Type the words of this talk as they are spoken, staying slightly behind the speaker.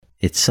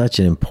it's such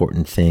an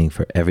important thing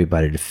for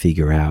everybody to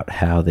figure out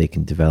how they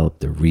can develop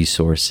the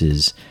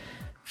resources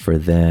for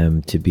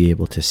them to be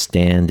able to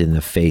stand in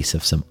the face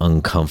of some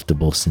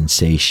uncomfortable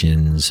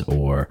sensations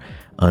or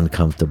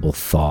uncomfortable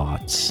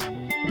thoughts.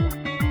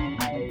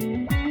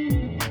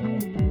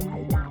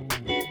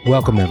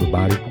 Welcome,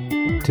 everybody,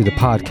 to the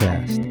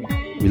podcast,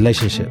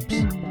 Relationships.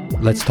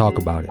 Let's talk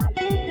about it.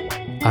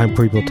 I'm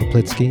Prepo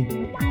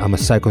Toplitsky. I'm a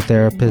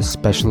psychotherapist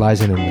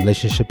specializing in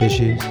relationship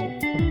issues.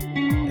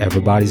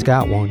 Everybody's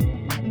got one.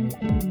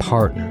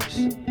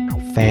 Partners,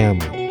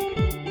 family,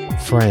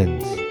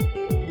 friends,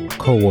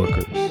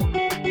 co-workers,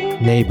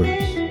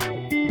 neighbors,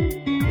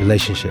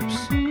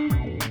 relationships.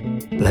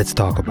 Let's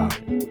talk about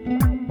it.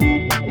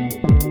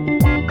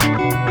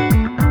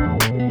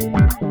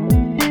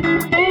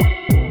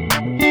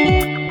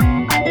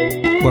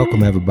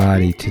 Welcome,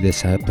 everybody, to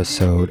this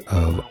episode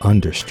of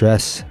Under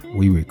Stress,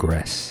 We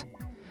Regress.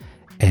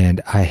 And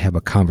I have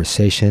a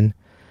conversation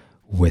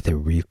with a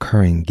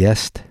recurring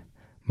guest,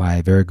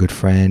 my very good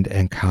friend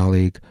and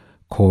colleague,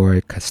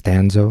 Corey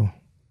Costanzo.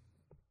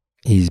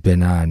 He's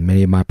been on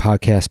many of my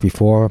podcasts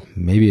before,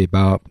 maybe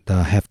about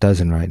a half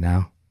dozen right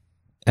now.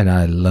 And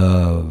I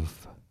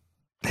love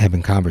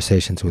having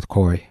conversations with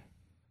Corey.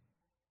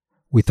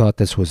 We thought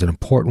this was an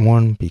important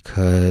one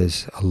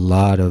because a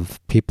lot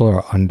of people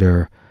are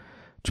under a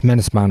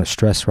tremendous amount of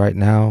stress right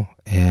now,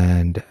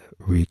 and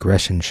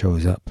regression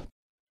shows up.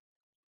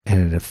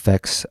 And it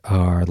affects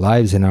our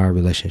lives and our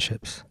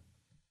relationships.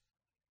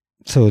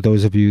 So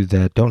those of you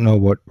that don't know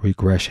what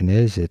regression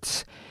is,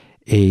 it's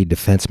a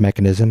defense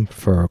mechanism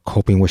for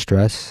coping with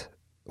stress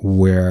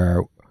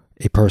where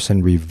a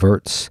person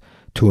reverts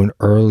to an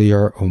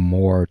earlier or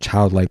more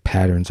childlike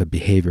patterns of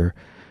behavior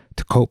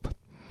to cope.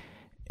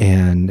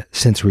 And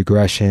since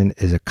regression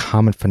is a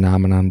common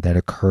phenomenon that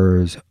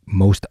occurs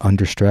most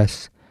under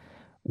stress,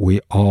 we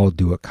all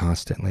do it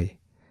constantly,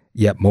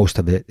 yet most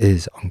of it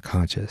is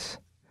unconscious.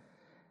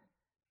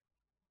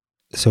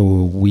 So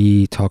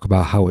we talk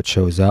about how it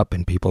shows up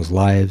in people's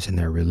lives and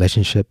their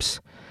relationships,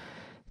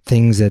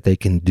 things that they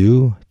can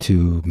do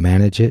to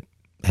manage it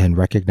and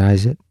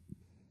recognize it.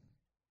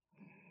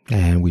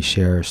 And we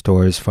share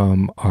stories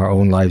from our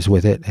own lives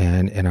with it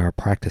and in our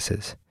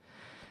practices.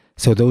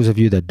 So those of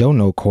you that don't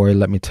know Corey,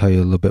 let me tell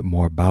you a little bit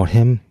more about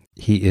him.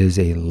 He is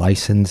a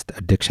licensed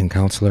addiction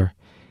counselor.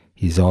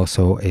 He's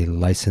also a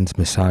licensed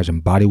massage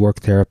and bodywork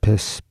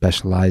therapist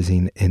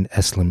specializing in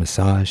Esalen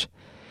massage.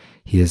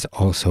 He is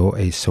also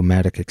a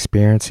somatic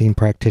experiencing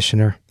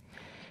practitioner,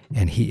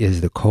 and he is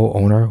the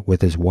co-owner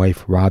with his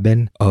wife,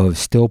 Robin, of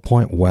Still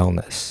Point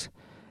Wellness,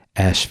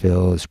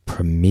 Asheville's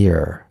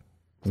premier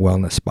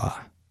wellness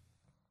spa.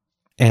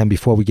 And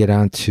before we get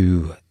on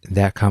to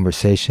that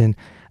conversation,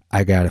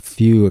 I got a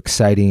few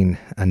exciting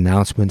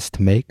announcements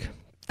to make.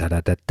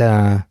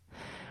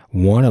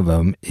 One of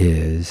them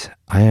is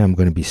I am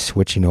going to be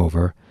switching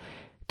over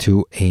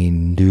to a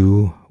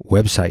new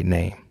website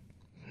name.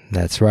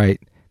 That's right.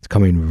 It's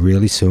coming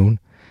really soon.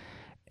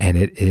 And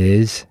it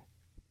is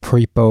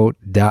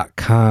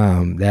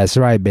Prepo.com. That's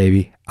right,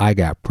 baby. I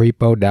got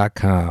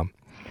Prepo.com.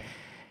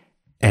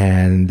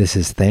 And this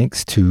is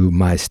thanks to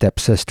my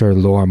stepsister,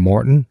 Laura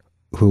Morton,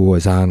 who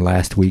was on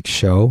last week's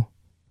show.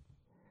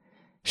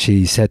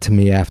 She said to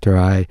me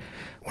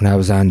when I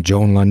was on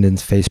Joan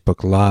London's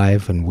Facebook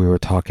Live and we were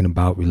talking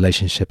about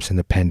relationships in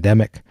the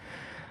pandemic,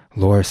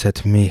 Laura said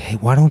to me, hey,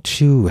 why don't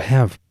you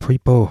have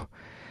Prepo.com?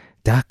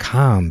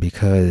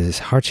 Because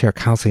HeartShare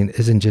Counseling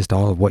isn't just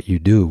all of what you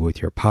do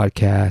with your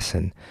podcasts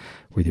and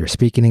with your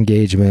speaking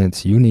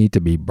engagements. You need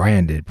to be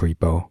branded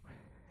Prepo.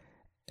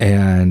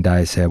 And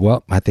I said,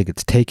 well, I think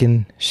it's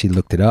taken. She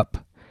looked it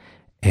up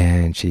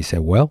and she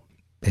said, well,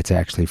 it's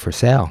actually for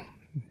sale.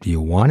 Do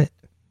you want it?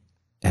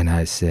 And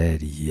I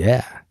said,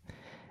 yeah.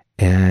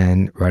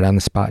 And right on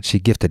the spot, she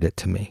gifted it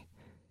to me.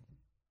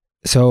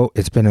 So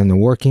it's been in the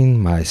working.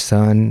 My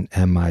son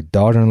and my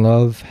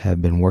daughter-in-law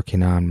have been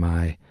working on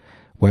my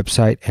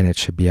website, and it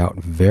should be out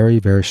very,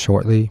 very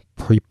shortly.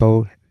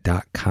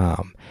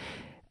 Prepo.com.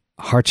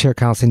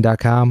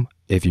 HeartShareCounseling.com.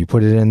 If you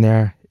put it in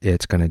there,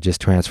 it's going to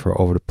just transfer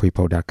over to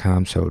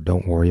Prepo.com, so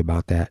don't worry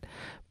about that.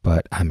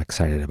 But I'm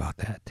excited about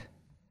that.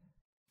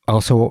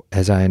 Also,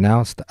 as I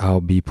announced,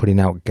 I'll be putting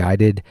out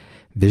guided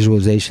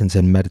visualizations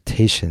and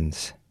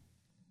meditations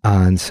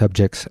on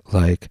subjects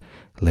like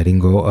letting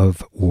go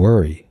of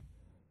worry,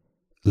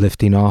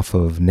 lifting off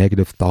of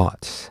negative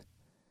thoughts,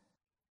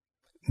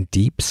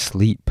 deep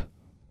sleep,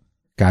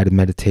 guided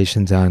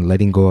meditations on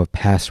letting go of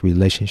past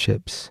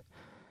relationships,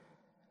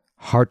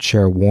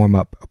 HeartShare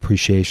warm-up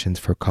appreciations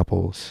for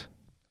couples,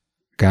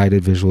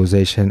 guided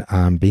visualization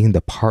on being the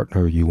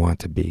partner you want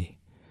to be,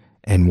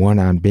 and one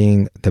on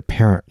being the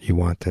parent you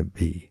want to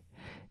be,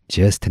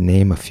 just to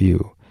name a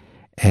few.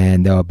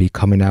 And they'll be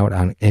coming out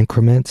on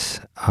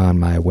increments on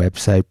my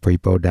website,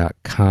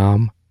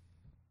 Prepo.com,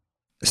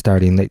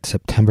 starting late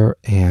September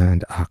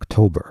and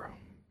October.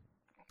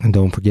 And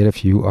don't forget,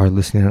 if you are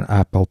listening on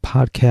Apple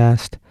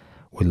Podcast,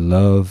 we'd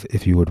love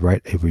if you would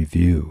write a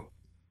review.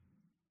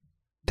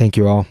 Thank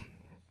you all.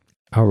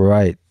 All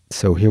right,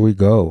 so here we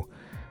go.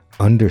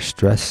 Under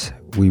Stress,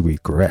 We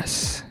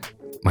Regress.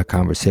 My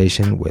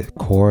conversation with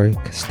Corey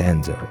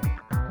Costanzo.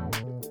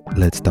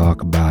 Let's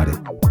talk about it.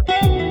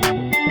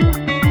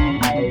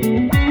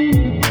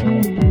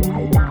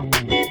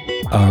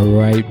 All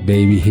right,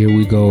 baby, here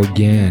we go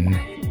again.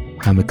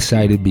 I'm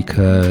excited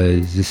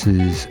because this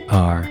is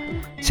our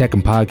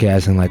second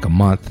podcast in like a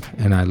month,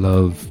 and I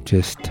love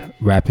just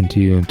rapping to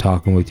you and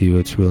talking with you.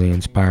 It's really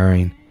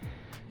inspiring.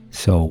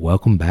 So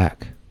welcome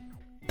back.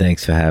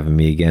 Thanks for having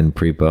me again,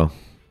 Prepo.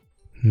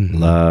 Mm-hmm.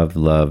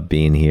 Love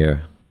being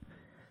here.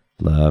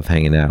 Love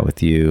hanging out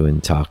with you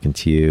and talking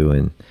to you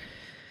and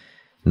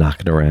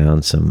knocking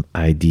around some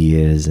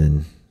ideas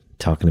and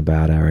talking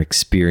about our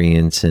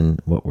experience and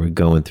what we're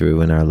going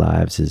through in our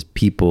lives as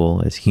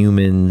people, as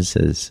humans,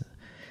 as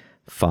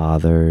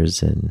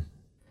fathers and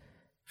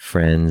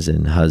friends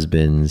and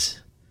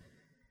husbands.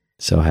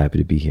 So happy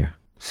to be here.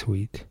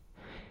 Sweet.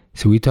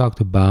 So we talked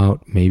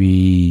about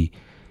maybe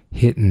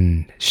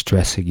hitting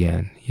stress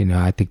again. You know,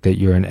 I think that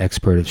you're an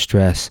expert of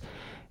stress,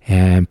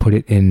 and put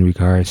it in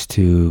regards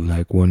to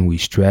like when we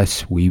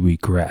stress, we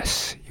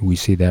regress. We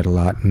see that a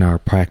lot in our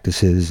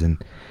practices,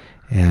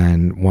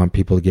 and want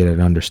people to get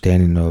an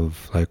understanding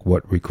of like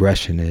what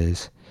regression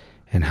is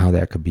and how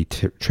that could be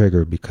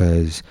triggered,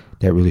 because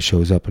that really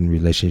shows up in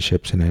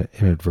relationships in an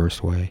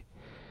adverse way.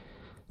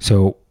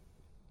 So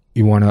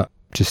you want to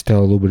just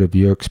tell a little bit of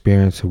your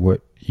experience of what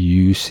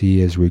you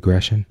see as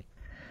regression?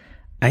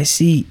 I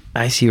see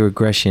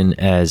regression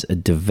as a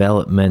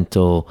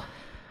developmental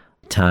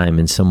time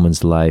in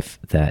someone's life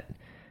that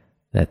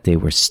they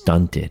were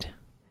stunted.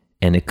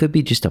 And it could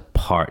be just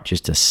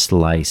a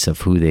slice of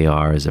who they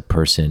are as a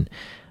person.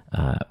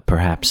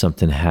 Perhaps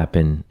something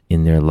happened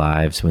in their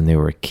lives when they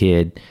were a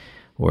kid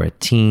or a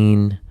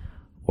teen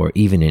or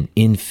even an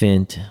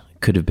infant.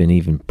 Could have been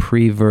even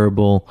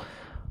pre-verbal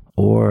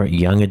or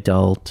young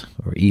adult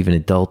or even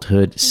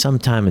adulthood.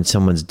 Sometime in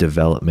someone's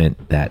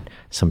development that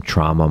some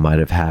trauma might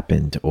have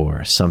happened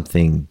or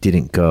something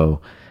didn't go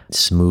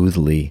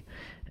smoothly.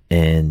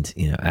 And,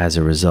 you know, as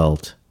a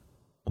result,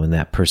 when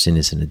that person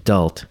is an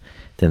adult,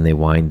 then they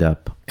wind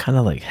up kind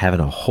of like having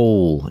a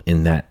hole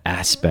in that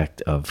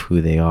aspect of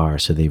who they are.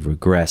 So they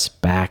regress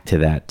back to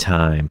that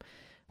time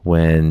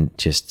when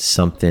just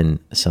something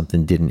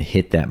didn't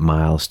hit that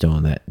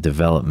milestone, that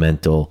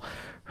developmental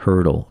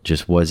hurdle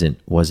just wasn't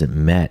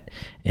met.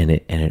 And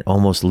it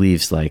almost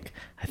leaves, like,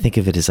 I think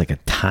of it as like a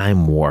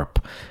time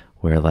warp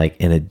where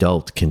like an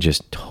adult can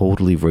just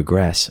totally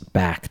regress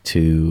back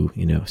to,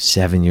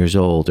 7 years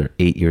old or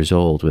 8 years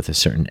old with a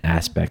certain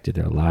aspect of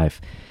their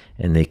life.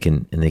 And they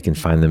can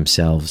find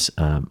themselves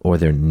or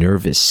their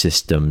nervous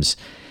systems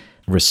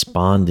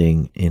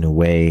responding in a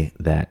way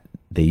that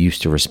they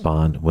used to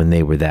respond when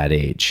they were that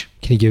age.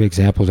 Can you give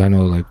examples? I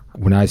know, like,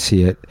 when I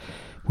see it,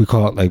 we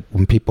call it like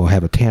when people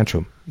have a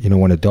tantrum.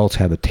 When adults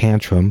have a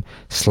tantrum,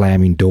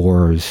 slamming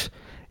doors,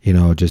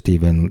 just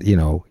even,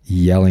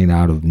 yelling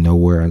out of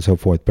nowhere and so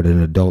forth. But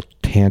an adult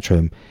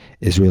tantrum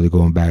is really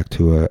going back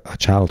to a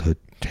childhood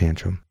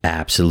tantrum.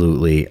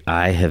 Absolutely.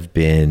 I have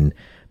been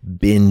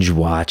binge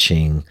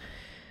watching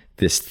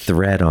this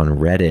thread on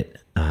Reddit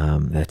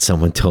that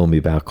someone told me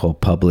about called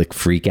Public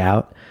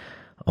Freakout.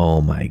 Oh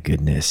my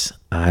goodness.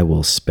 I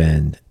will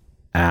spend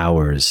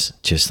hours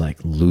just like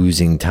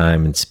losing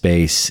time and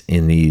space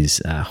in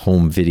these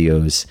home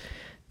videos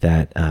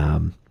that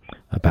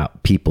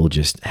about people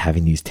just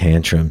having these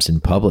tantrums in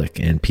public,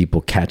 and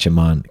people catch them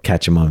on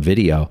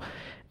video,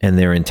 and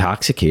they're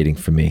intoxicating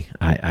for me.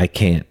 I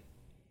can't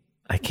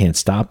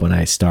stop when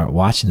I start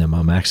watching them.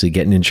 I'm actually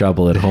getting in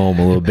trouble at home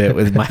a little bit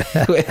with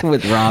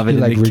with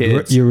Robin and the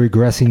kids. You're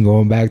regressing,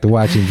 going back to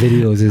watching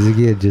videos as a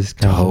kid, just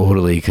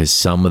totally, because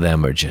some of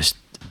them are just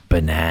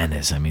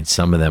bananas. I mean,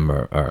 some of them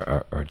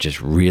are just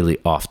really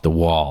off the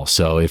wall.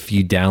 So if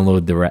you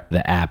download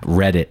the app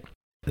Reddit,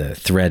 the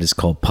thread is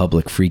called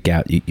Public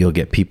Freakout. You'll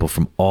get people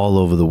from all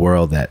over the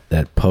world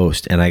that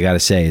post. And I got to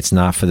say, it's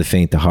not for the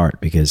faint of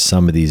heart, because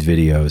some of these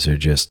videos are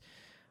just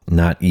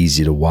not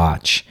easy to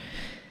watch.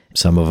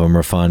 Some of them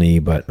are funny,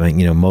 but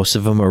most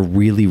of them are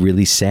really,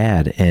 really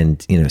sad.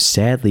 And,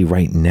 sadly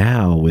right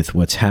now, with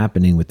what's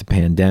happening with the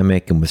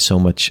pandemic and with so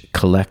much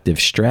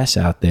collective stress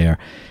out there,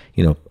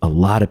 a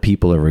lot of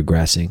people are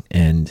regressing,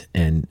 and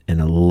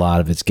a lot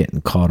of it's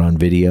getting caught on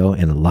video,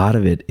 and a lot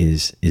of it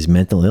is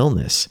mental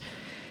illness.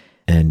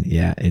 And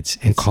yeah, it's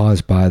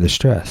caused by the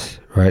stress,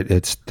 right?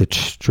 It's the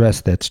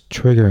stress that's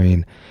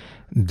triggering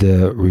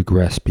the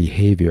regress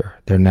behavior.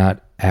 They're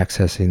not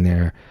accessing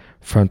their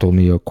frontal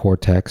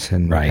neocortex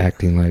and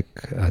acting like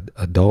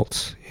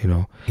adults,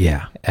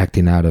 Yeah.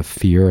 Acting out of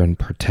fear and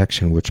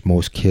protection, which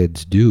most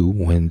kids do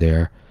when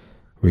they're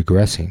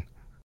regressing.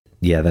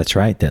 Yeah, that's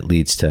right. That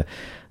leads to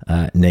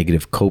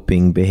negative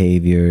coping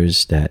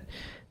behaviors, that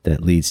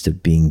leads to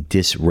being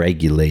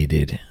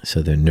dysregulated.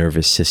 So their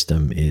nervous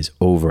system is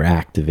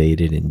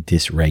overactivated and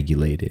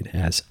dysregulated,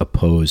 as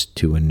opposed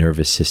to a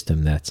nervous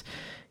system that's,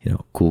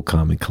 cool,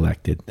 calm, and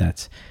collected.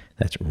 That's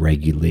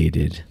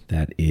regulated.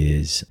 That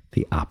is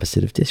the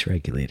opposite of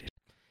dysregulated.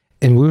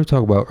 And we were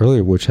talking about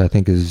earlier, which I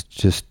think is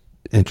just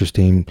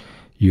interesting.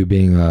 you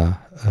being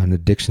an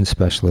addiction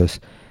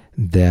specialist,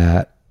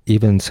 that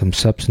even some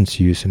substance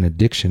use and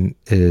addiction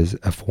is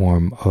a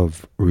form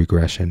of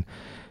regression.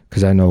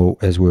 Because I know,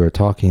 as we were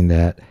talking,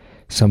 that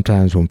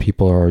sometimes when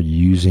people are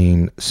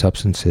using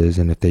substances,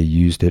 and if they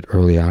used it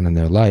early on in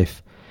their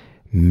life,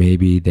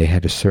 maybe they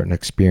had a certain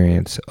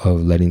experience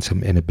of letting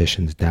some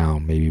inhibitions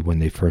down. Maybe when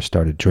they first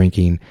started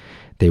drinking,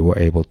 they were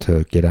able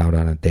to get out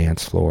on a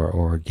dance floor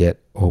or get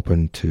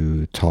open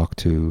to talk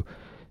to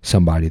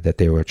somebody that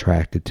they were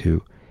attracted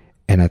to.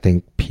 And I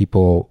think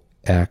people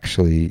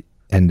actually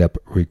end up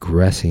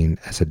regressing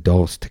as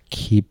adults to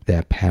keep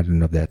that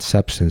pattern of that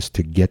substance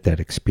to get that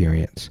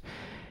experience.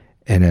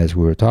 And as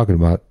we were talking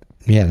about,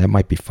 yeah, that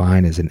might be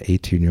fine as an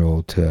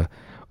 18-year-old to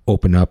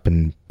open up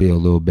and be a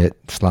little bit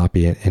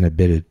sloppy and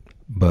inhibited.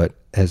 But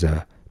as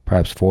a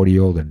perhaps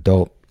 40-year-old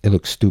adult, it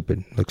looks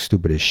stupid. It looks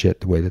stupid as shit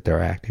the way that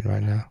they're acting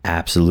right now.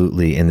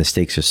 Absolutely. And the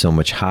stakes are so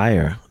much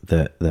higher.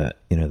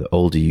 The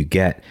older you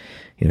get,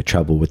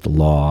 trouble with the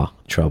law,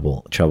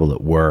 trouble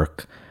at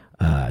work,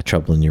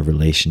 trouble in your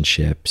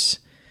relationships.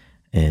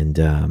 And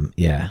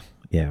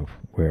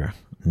we're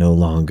no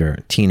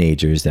longer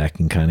teenagers that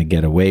can kind of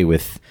get away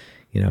with,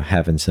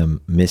 having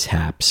some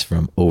mishaps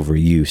from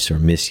overuse or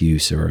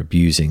misuse or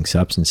abusing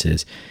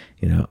substances.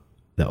 The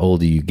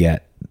older you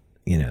get,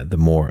 the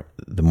more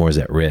is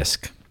at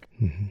risk.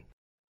 Mm-hmm.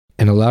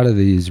 And a lot of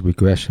these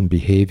regression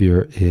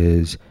behavior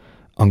is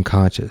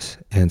unconscious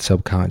and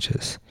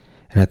subconscious.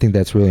 And I think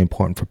that's really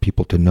important for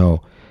people to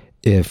know.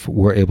 If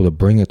we're able to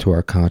bring it to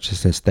our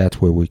consciousness,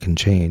 that's where we can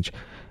change.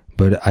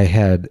 But I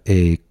had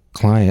a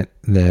client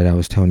that I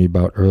was telling you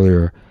about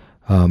earlier,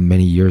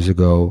 many years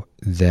ago,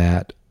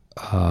 that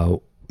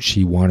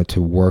she wanted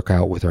to work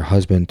out with her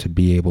husband to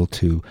be able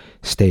to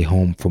stay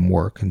home from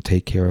work and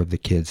take care of the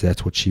kids.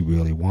 That's what she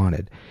really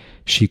wanted.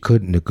 She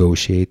couldn't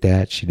negotiate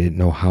that. She didn't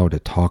know how to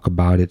talk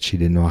about it. She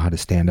didn't know how to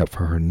stand up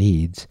for her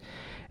needs.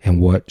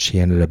 And what she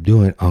ended up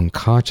doing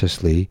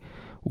unconsciously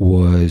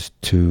was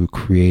to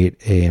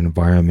create an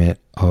environment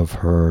of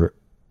her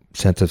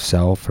sense of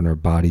self and her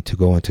body to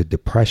go into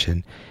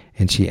depression.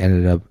 And she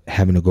ended up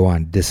having to go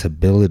on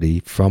disability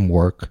from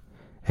work.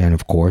 And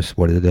of course,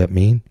 what did that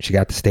mean? She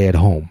got to stay at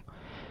home.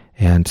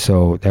 And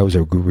so that was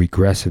a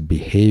regressive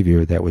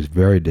behavior that was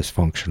very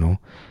dysfunctional.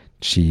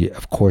 She,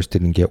 of course,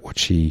 didn't get what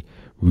she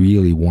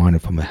really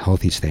wanted from a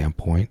healthy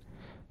standpoint.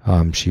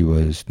 She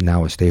was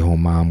now a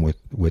stay-home mom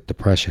with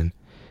depression,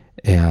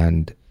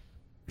 and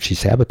she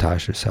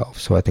sabotaged herself.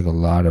 So I think a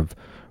lot of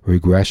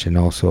regression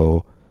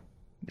also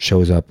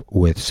shows up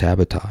with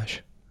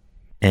sabotage.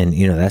 And,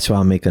 that's why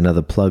I'll make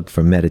another plug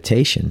for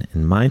meditation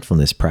and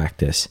mindfulness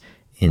practice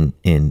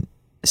in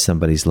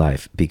somebody's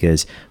life.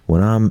 Because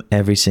when I'm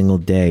every single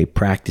day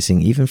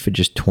practicing, even for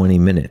just 20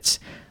 minutes,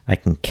 I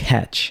can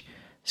catch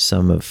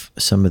some of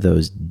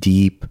those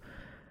deep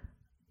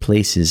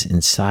places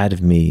inside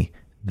of me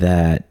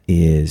that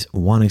is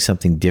wanting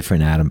something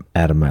different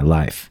out of my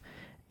life.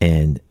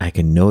 And I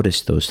can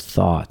notice those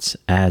thoughts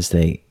as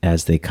they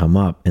come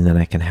up, and then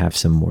I can have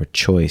some more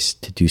choice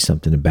to do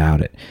something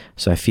about it.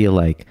 So I feel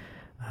like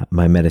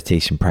my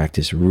meditation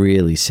practice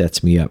really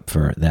sets me up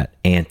for that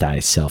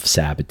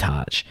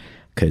anti-self-sabotage,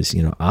 because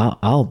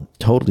I'll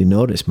totally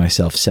notice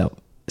myself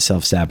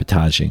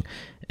self-sabotaging.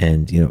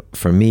 And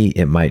for me,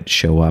 it might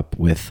show up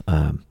with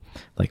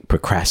like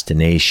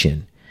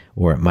procrastination,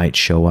 or it might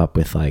show up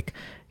with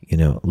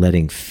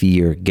letting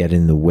fear get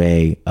in the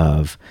way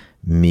of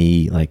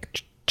me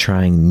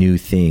trying new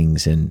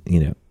things and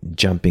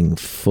jumping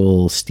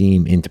full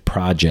steam into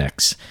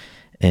projects.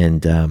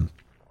 And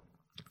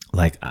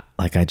like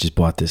I just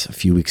bought this a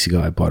few weeks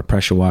ago. I bought a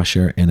pressure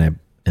washer, and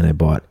I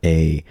bought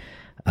a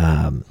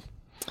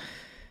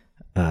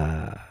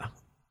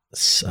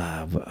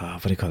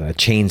what do you call that? A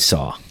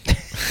chainsaw.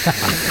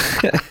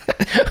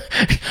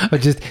 Or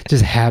just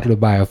happen to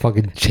buy a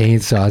fucking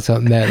chainsaw,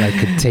 something that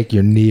could take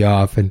your knee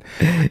off. And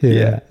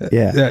yeah.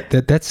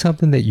 That's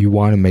something that you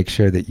want to make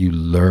sure that you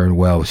learn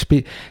well.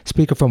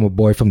 Speaking from a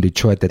boy from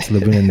Detroit that's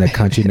living in the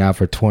country now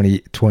for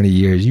 20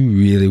 years, you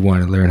really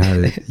want to learn how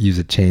to use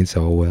a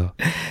chainsaw well.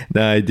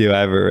 No, I do.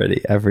 I've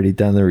already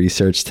done the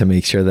research to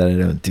make sure that I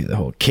don't do the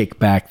whole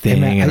kickback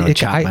thing and I'll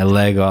chop my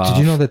leg off. Did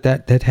you know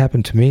that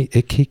happened to me?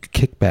 It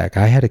kickback.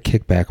 I had a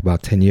kickback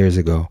about 10 years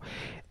ago,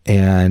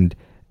 and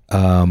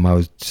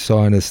I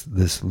saw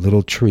this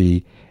little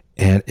tree,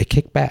 and it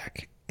kicked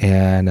back,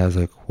 and I was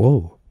like,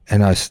 whoa.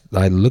 And I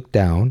looked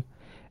down.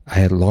 I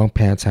had long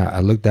pants on.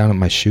 I looked down at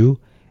my shoe,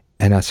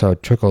 and I saw a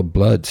trickle of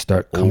blood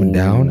start coming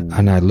down,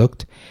 and I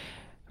looked.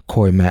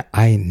 Corey, man,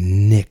 I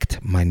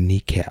nicked my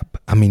kneecap.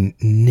 I mean,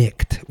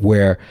 nicked,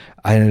 where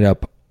I ended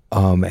up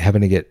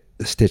having to get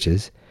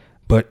stitches,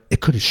 but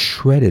it could have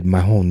shredded my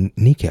whole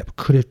kneecap.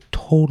 Could have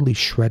totally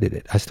shredded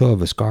it. I still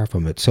have a scar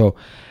from it. So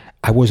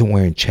I wasn't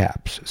wearing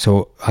chaps.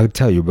 So I would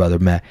tell you, brother,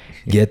 man,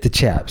 get the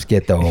chaps,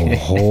 get the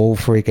whole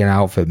freaking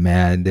outfit,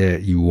 man.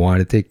 You want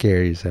to take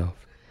care of yourself.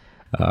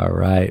 All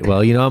right.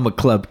 Well, I'm a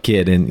club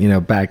kid,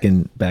 and back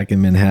in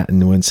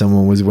Manhattan, when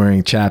someone was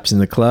wearing chaps in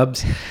the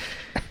clubs,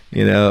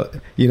 you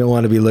don't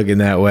want to be looking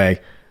that way.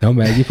 No,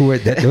 man, you can wear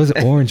that. Those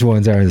orange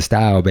ones are in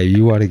style, baby.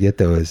 You want to get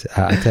those.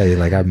 I tell you,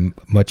 like, I'm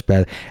much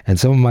better. And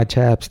some of my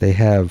chaps, they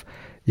have,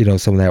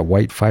 some of that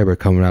white fiber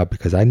coming out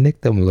because I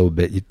nicked them a little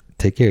bit. You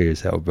take care of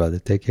yourself, brother.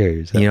 Take care of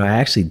yourself. I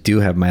actually do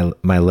have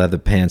my leather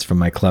pants from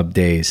my club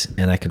days,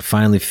 and I could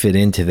finally fit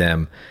into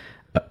them.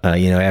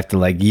 After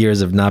like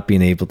years of not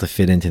being able to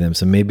fit into them.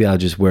 So maybe I'll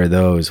just wear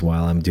those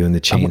while I'm doing the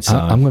chainsaw.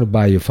 I'm going to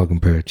buy you a fucking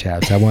pair of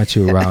chaps. I want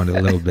you around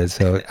a little bit.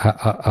 So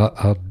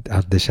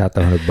I'll dish out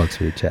the $100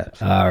 for your chaps.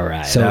 All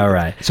right.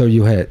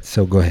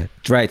 So go ahead.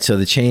 Right. So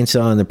the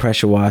chainsaw and the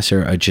pressure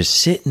washer are just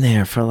sitting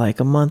there for like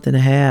a month and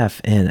a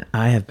half. And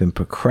I have been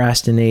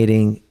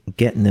procrastinating,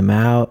 getting them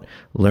out,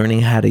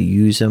 learning how to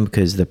use them,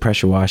 because the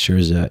pressure washer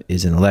is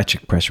an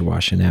electric pressure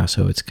washer now.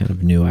 So it's kind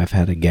of new. I've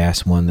had a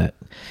gas one that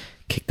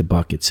kick the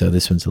bucket, so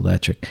this one's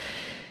electric.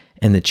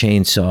 And the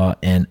chainsaw,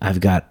 and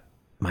I've got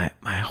I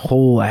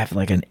have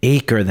like an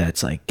acre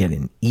that's like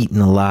getting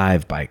eaten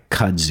alive by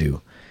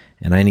kudzu,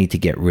 and I need to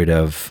get rid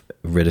of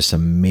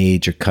some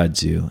major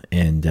kudzu.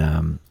 And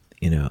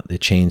the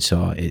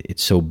chainsaw,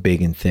 it's so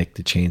big and thick,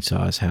 the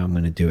chainsaw is how I'm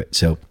going to do it.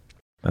 So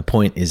my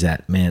point is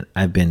that, man,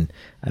 I've been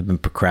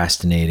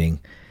procrastinating,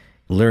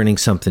 learning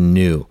something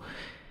new.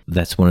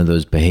 That's one of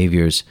those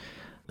behaviors,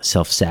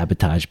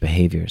 self-sabotage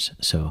behaviors.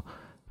 So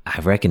I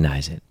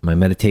recognize it. My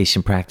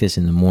meditation practice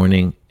in the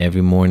morning,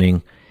 every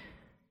morning,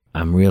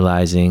 I'm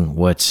realizing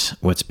what's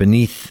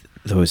beneath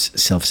those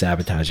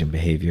self-sabotaging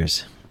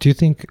behaviors. Do you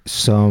think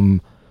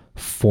some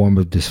form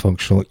of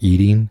dysfunctional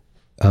eating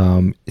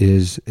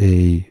is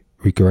a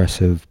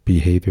regressive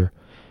behavior?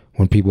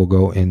 When people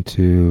go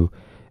into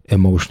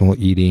emotional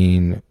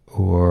eating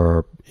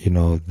or,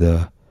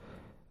 the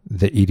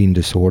eating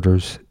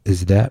disorders,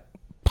 is that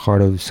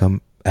part of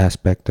some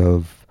aspect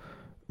of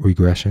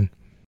regression?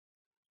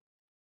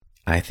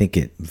 I think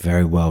it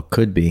very well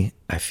could be.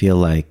 I feel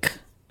like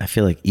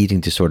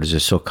eating disorders are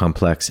so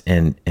complex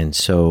and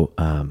so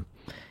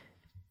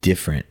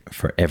different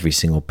for every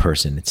single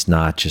person. It's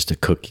not just a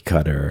cookie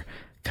cutter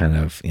kind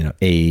of,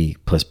 A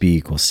plus B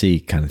equals C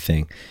kind of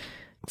thing.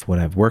 What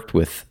I've worked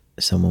with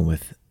someone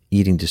with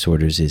eating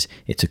disorders is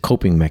it's a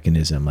coping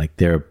mechanism. Like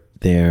they're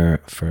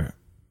there for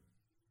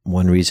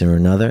one reason or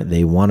another.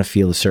 They want to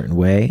feel a certain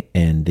way,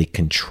 and they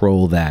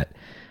control that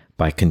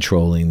by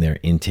controlling their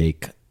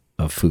intake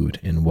of food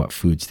and what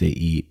foods they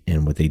eat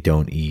and what they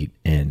don't eat,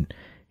 and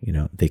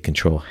they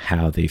control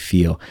how they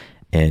feel,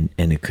 and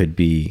it could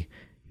be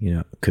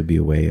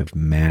a way of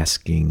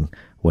masking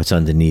what's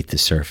underneath the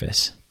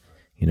surface.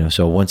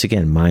 So once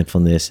again,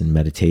 mindfulness and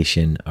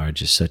meditation are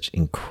just such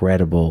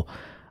incredible,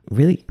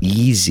 really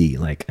easy,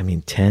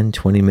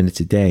 10-20 minutes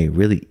a day,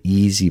 really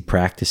easy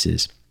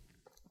practices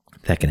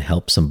that can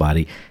help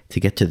somebody to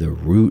get to the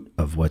root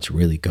of what's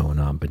really going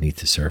on beneath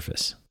the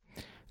surface.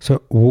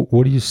 So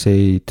what do you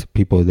say to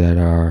people that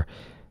are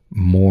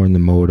more in the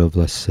mode of,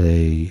 let's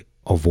say,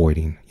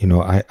 avoiding?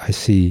 I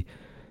see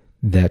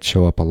that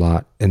show up a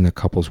lot in the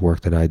couples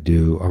work that I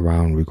do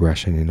around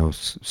regression.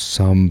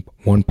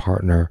 One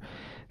partner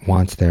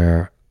wants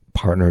their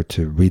partner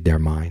to read their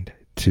mind,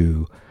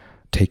 to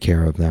take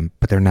care of them,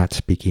 but they're not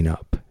speaking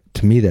up.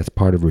 To me, that's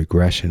part of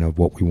regression of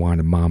what we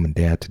wanted mom and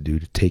dad to do,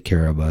 to take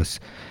care of us,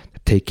 to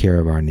take care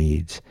of our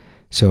needs.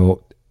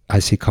 So I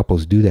see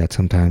couples do that.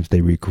 Sometimes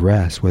they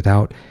regress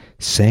without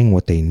saying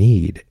what they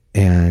need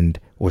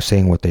or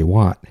saying what they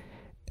want.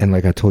 And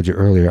like I told you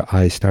earlier,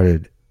 I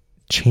started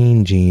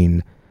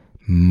changing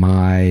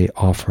my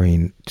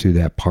offering to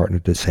that partner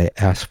to say,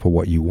 ask for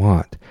what you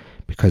want.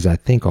 Because I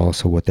think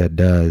also what that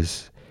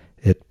does,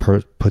 it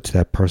puts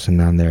that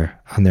person on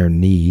their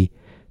knee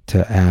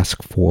to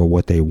ask for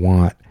what they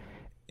want.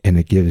 And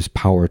it gives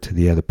power to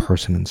the other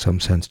person in some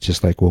sense,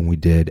 just like when we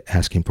did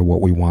asking for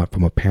what we want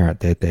from a parent,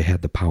 that they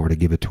had the power to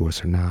give it to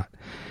us or not.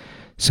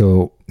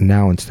 So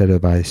now instead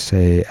of I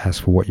say,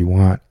 ask for what you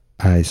want,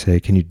 I say,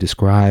 can you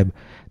describe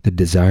the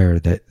desire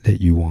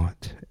that you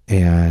want?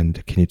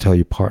 And can you tell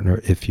your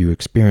partner, if you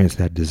experience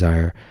that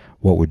desire,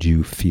 what would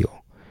you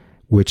feel?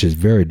 Which is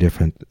very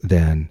different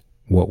than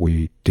what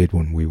we did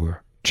when we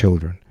were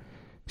children.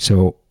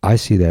 So I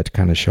see that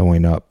kind of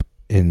showing up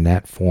in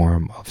that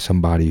form of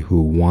somebody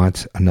who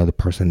wants another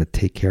person to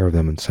take care of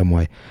them in some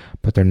way,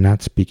 but they're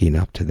not speaking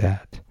up to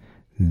that.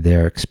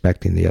 They're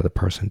expecting the other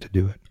person to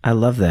do it. I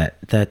love that.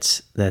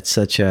 That's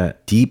such a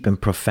deep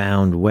and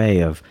profound way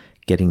of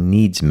getting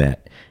needs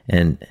met.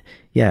 And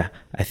yeah,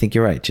 I think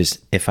you're right.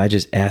 If I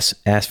just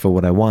ask for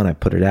what I want, I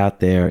put it out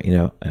there,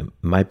 it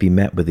might be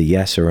met with a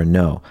yes or a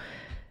no.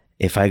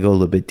 If I go a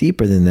little bit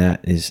deeper than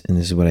that, and this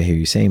is what I hear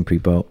you saying,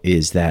 Prepo,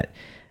 is that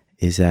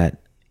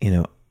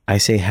I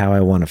say how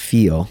I want to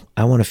feel.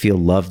 I want to feel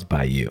loved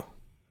by you.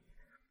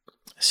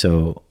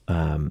 So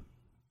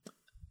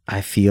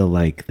I feel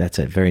like that's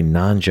a very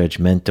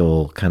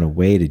non-judgmental kind of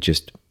way to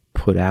just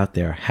put out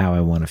there how I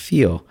want to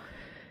feel.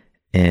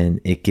 And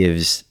it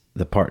gives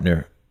the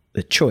partner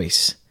the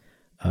choice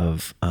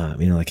of,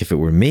 like if it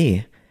were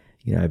me,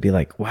 I'd be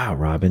like, wow,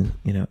 Robin,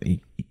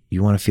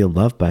 you want to feel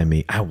loved by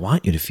me. I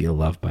want you to feel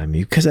loved by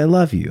me because I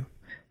love you.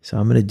 So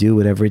I'm going to do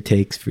whatever it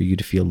takes for you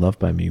to feel loved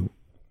by me,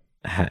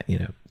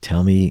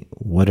 Tell me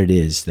what it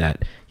is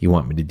that you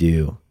want me to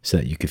do so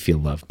that you could feel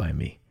loved by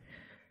me.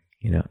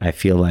 I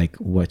feel like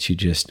what you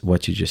just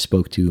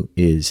spoke to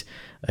is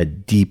a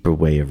deeper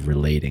way of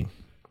relating.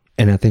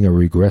 And I think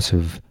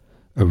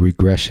a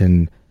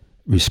regression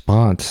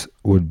response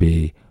would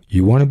be,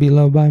 you want to be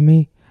loved by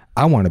me?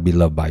 I want to be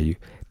loved by you.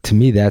 To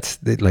me, that's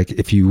like,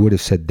 if you would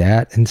have said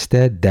that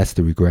instead, that's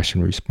the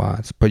regression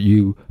response. But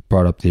you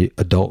brought up the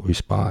adult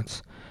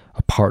response,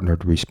 a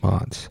partnered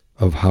response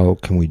of how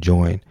can we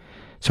join.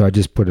 So I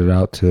just put it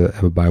out to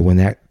everybody. When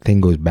that thing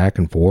goes back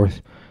and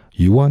forth,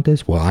 you want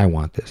this? Well, I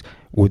want this.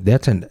 Well,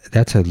 that's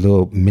a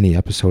little mini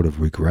episode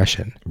of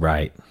regression.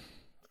 Right.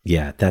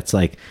 Yeah, that's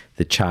like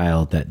the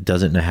child that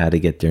doesn't know how to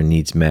get their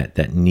needs met,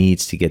 that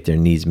needs to get their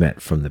needs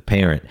met from the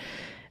parent.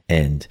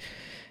 And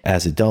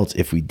as adults,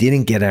 if we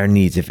didn't get our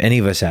needs, if any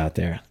of us out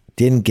there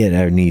didn't get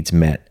our needs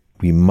met,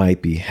 we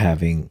might be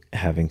having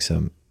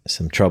some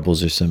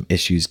troubles or some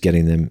issues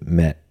getting them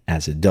met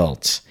as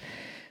adults.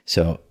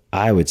 So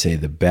I would say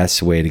the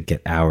best way to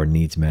get our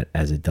needs met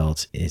as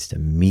adults is to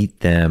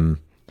meet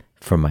them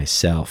for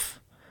myself.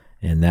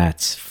 And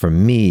that's, for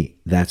me,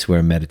 that's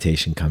where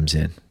meditation comes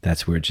in.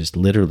 That's where just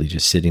literally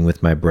just sitting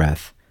with my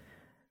breath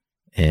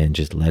and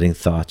just letting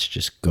thoughts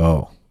just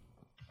go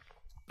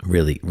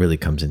really, really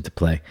comes into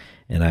play.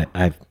 And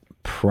I've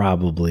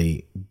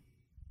probably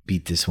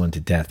beat this one to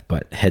death,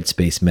 but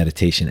Headspace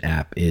meditation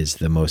app is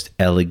the most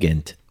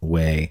elegant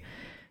way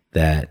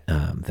that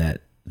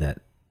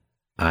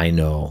I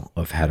know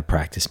of how to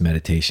practice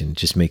meditation. It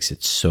just makes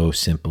it so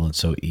simple and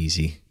so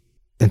easy.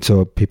 And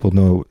so people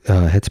know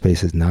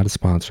Headspace is not a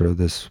sponsor of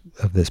this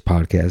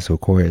podcast. So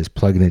Corey is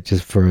plugging it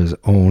just for his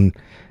own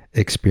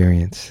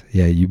experience.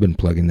 Yeah, you've been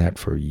plugging that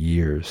for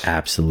years.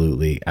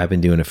 Absolutely. I've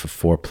been doing it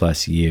for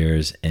 4+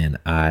 years, and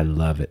I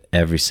love it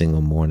every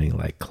single morning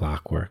like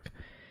clockwork.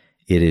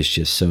 It is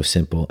just so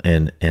simple,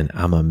 and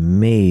I'm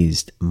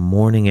amazed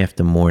morning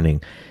after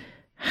morning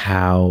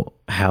how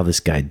this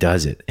guy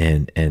does it,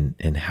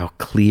 and how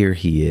clear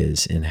he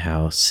is, and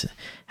how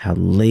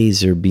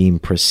laser beam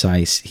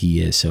precise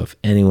he is. So if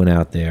anyone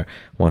out there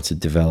wants to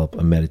develop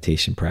a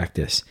meditation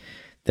practice,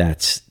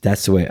 that's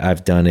the way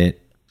I've done it.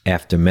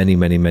 After many,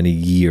 many, many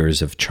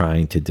years of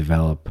trying to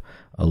develop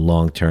a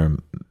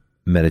long-term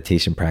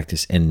meditation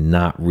practice and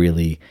not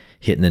really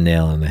hitting the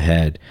nail on the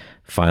head,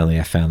 finally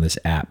I found this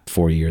app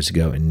 4 years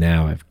ago, and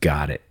now I've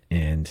got it.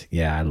 And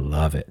yeah, I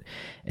love it.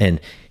 And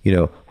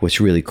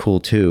what's really cool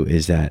too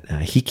is that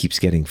he keeps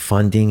getting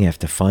funding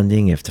after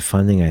funding after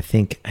funding. I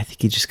think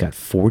he just got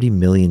 $40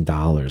 million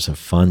of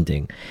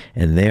funding,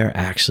 and they're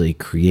actually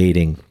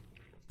creating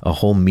a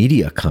whole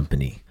media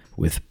company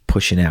with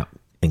pushing out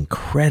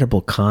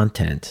incredible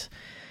content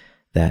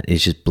that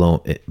is just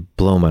blow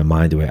my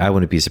mind away. I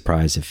wouldn't be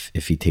surprised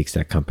if he takes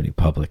that company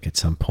public at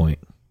some point.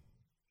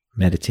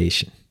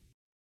 Meditation.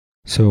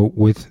 So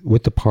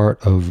with the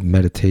part of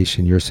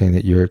meditation, you're saying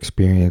that your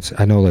experience,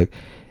 I know, like,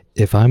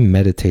 if I'm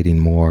meditating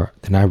more,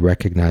 then I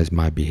recognize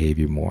my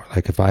behavior more.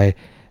 Like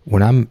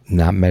when I'm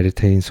not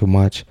meditating so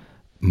much,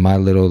 my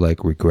little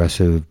like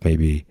regressive,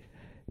 maybe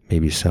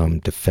some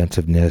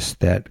defensiveness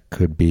that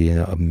could be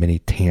a mini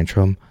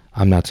tantrum,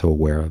 I'm not so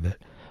aware of it.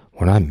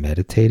 When I'm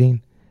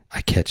meditating,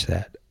 I catch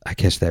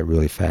that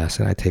really fast,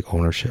 and I take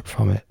ownership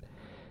from it.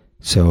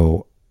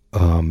 So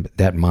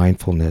that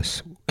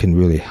mindfulness can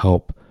really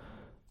help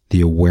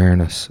the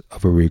awareness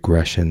of a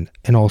regression.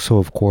 And also,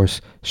 of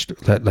course,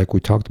 like we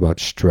talked about,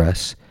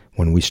 stress.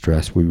 When we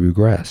stress, we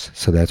regress.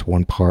 So that's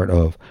one part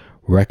of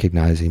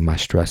recognizing my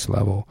stress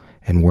level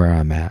and where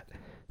I'm at.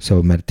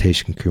 So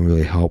meditation can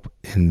really help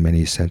in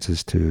many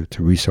senses to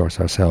resource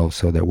ourselves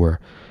so that we're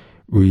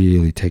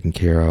really taking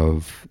care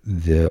of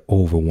the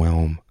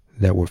overwhelm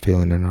that we're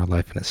feeling in our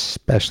life, and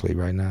especially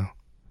right now.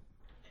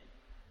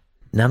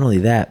 Not only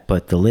that,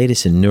 but the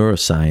latest in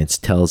neuroscience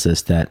tells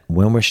us that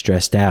when we're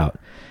stressed out,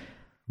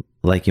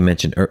 like you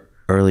mentioned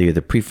earlier,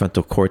 the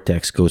prefrontal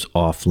cortex goes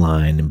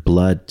offline and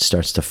blood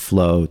starts to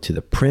flow to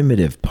the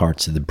primitive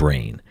parts of the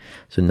brain.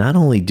 So not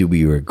only do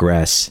we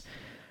regress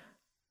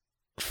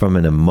from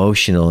an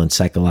emotional and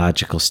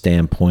psychological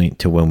standpoint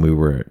to when we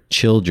were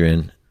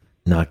children,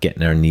 not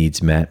getting our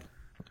needs met,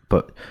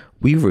 but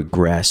we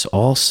regress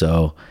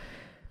also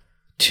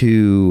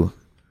to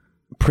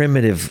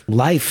primitive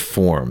life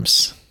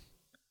forms.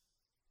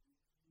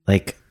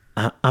 Like,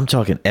 I'm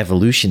talking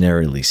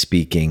evolutionarily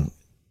speaking,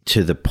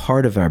 to the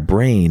part of our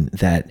brain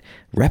that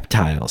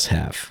reptiles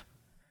have.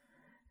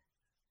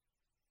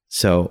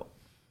 So,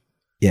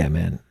 yeah,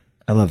 man,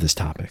 I love this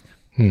topic.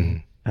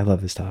 I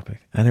love this topic.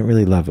 I didn't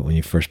really love it when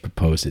you first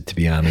proposed it, to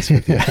be honest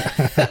with you.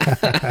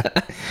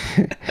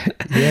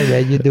 Yeah,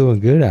 man, you're doing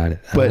good at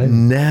it. But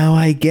now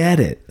I get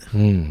it.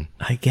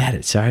 I get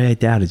it. Sorry I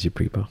doubted you,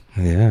 Prepo.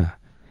 Yeah.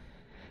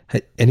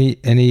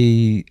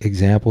 Any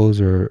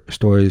examples or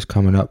stories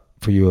coming up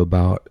for you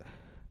about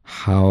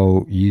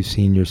how you've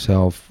seen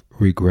yourself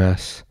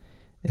regress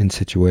in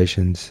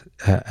situations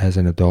as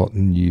an adult,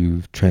 and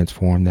you've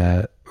transformed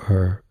that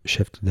or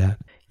shifted that?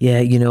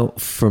 Yeah,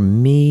 for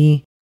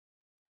me,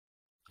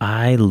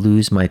 I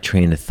lose my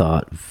train of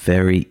thought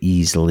very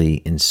easily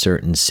in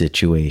certain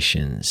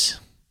situations.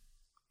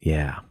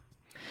 Yeah.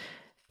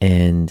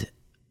 And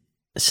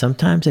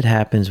sometimes it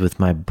happens with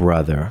my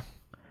brother,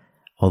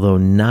 although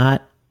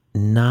not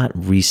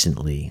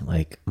recently.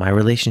 Like, my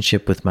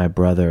relationship with my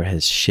brother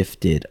has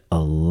shifted a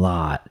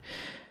lot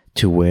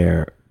to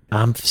where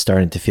I'm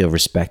starting to feel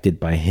respected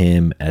by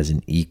him as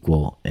an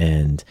equal.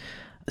 And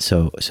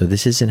so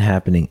this isn't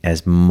happening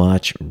as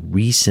much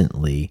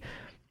recently,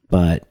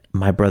 but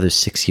my brother's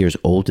 6 years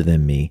older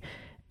than me.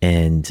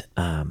 And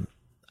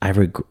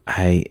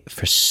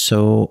for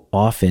so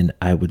often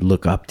I would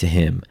look up to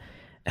him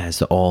as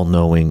the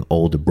all-knowing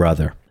older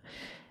brother.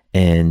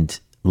 And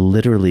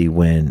literally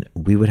when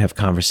we would have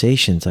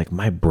conversations, like,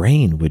 my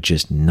brain would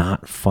just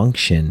not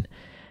function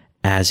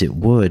as it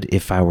would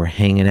if I were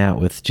hanging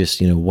out with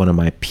just, one of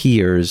my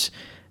peers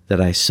that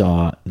I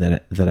saw,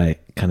 that I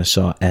kind of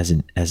saw as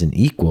an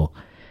equal.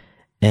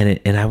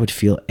 And I would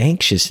feel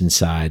anxious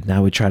inside, and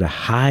I would try to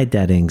hide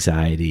that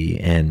anxiety,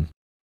 and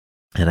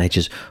I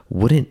just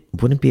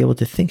wouldn't be able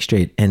to think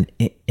straight. And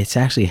it's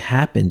actually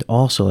happened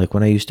also, like,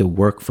 when I used to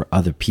work for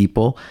other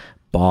people,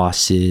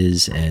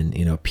 bosses, and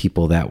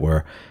people that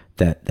were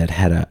that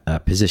had a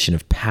position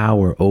of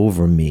power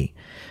over me,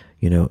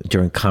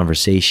 during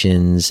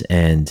conversations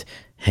and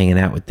hanging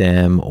out with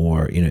them,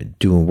 or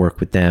doing work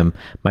with them.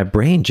 My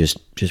brain just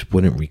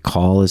wouldn't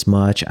recall as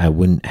much. I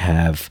wouldn't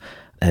have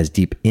as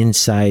deep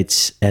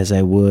insights as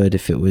I would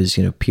if it was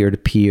peer to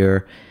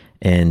peer.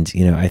 And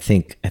I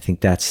think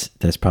that's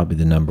probably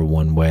the number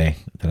one way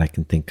that I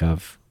can think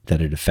of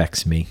that it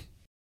affects me.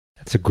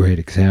 That's a great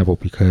example,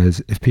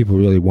 because if people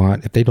really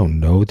if they don't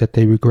know that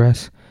they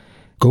regress,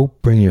 go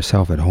bring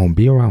yourself at home,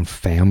 be around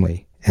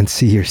family and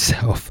see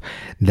yourself.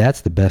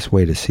 That's the best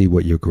way to see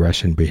what your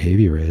aggression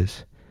behavior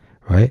is,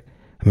 right?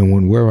 I mean,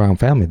 when we're around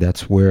family,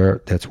 that's where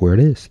it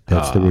is.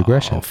 That's the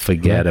regression.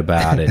 Forget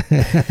about it.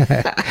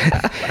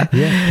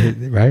 Yeah,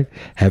 right?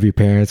 Have your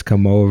parents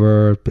come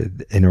over,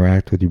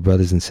 interact with your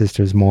brothers and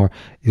sisters more.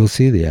 You'll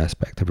see the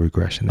aspect of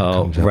regression that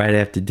comes up. Right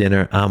after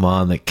dinner, I'm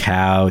on the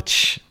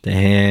couch. The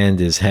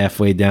hand is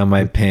halfway down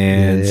my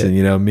pants. Yeah.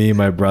 And, me and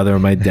my brother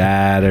and my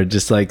dad are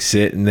just like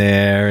sitting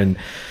there. And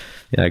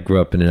I grew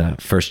up in a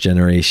first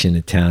generation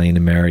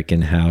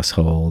Italian-American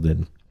household,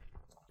 and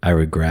I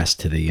regress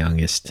to the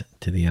youngest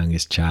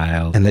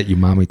child. And let your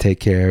mommy take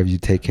care of you,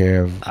 take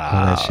care of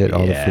all that shit,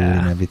 all the food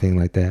and everything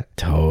like that.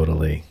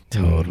 Totally.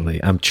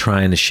 I'm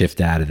trying to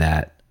shift out of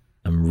that.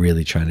 I'm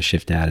really trying to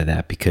shift out of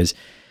that, because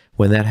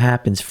when that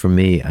happens for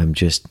me, I'm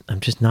just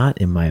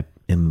not in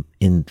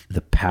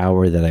the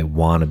power that I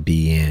want to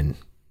be in.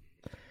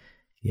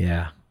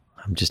 Yeah,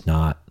 I'm just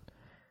not.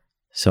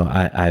 So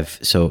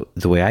so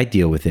the way I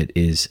deal with it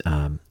is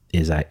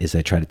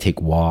I try to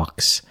take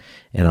walks,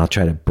 and I'll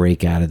try to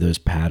break out of those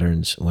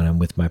patterns when I'm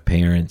with my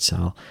parents.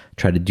 I'll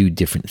try to do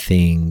different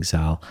things.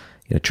 I'll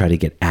try to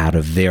get out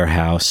of their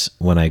house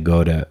when I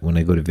go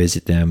to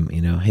visit them.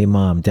 Hey,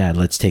 Mom, Dad,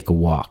 let's take a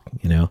walk.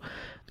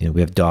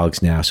 We have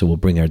dogs now, so we'll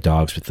bring our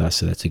dogs with us.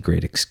 So that's a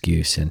great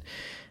excuse. And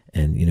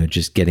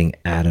just getting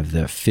out of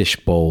the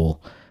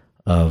fishbowl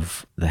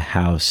of the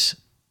house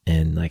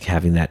and like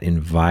having that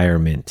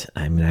environment.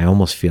 I mean, I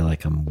almost feel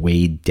like I'm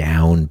weighed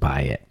down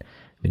by it. I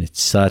mean,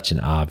 it's such an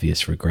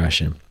obvious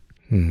regression.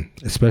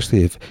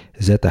 Especially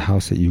is that the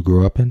house that you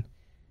grew up in?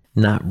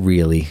 Not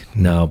really,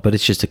 no, but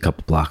it's just a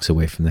couple blocks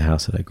away from the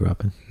house that I grew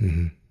up in.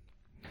 Mm-hmm.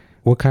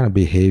 What kind of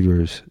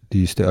behaviors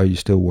are you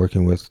still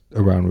working with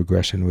around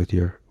regression with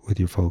your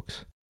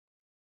folks?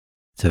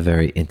 It's a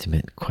very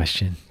intimate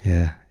question.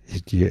 Yeah,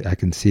 I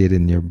can see it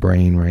in your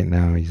brain right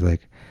now. He's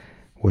like,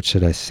 what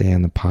should I say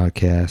on the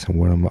podcast, and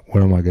what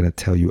am I going to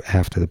tell you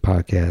after the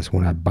podcast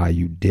when I buy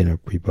you dinner,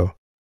 Prepo?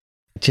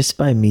 Just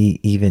by me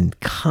even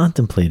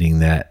contemplating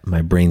that,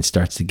 my brain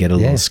starts to get a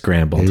little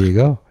scrambled. There you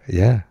go.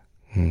 Yeah.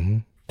 Mm-hmm.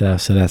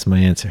 So that's my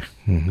answer.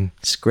 Mm-hmm.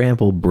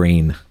 Scrambled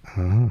brain.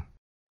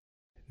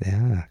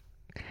 Yeah.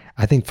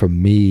 I think for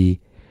me,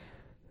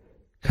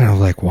 kind of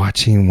like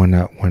watching when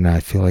I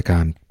feel like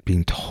I'm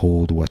being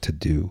told what to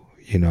do,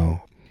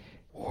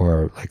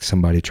 or like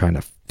somebody trying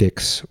to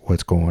fix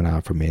what's going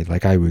on for me.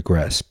 Like I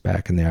regress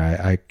back in there.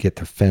 I get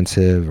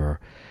defensive, or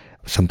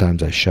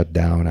sometimes I shut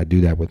down. I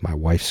do that with my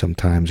wife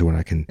sometimes when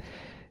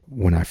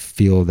I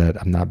feel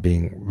that I'm not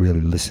being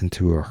really listened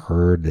to or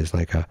heard. There's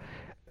like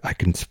I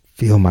can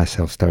feel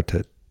myself start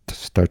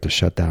to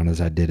shut down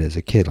as I did as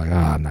a kid. Like,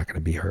 I'm not going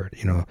to be heard,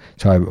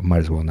 so I might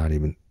as well not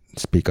even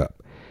speak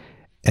up.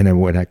 And then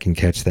when I can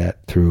catch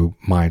that through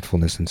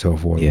mindfulness and so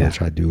forth,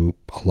 which I do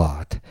a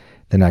lot,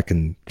 then I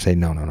can say,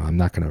 no, I'm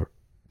not going to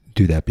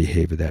do that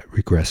behavior, that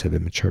regressive,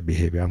 immature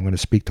behavior. I'm going to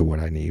speak to what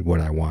I need,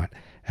 what I want.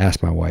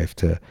 Ask my wife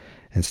to,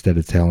 instead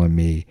of telling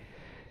me,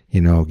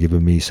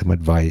 giving me some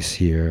advice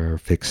here or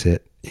fix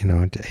it,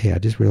 hey, I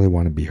just really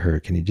want to be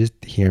heard. Can you just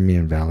hear me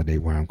and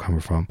validate where I'm coming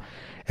from?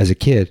 As a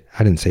kid,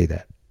 I didn't say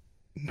that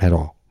at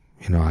all.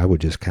 I would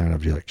just kind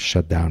of like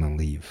shut down and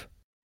leave.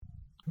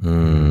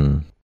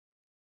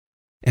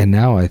 And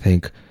now I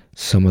think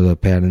some of the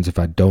patterns, if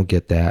I don't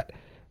get that,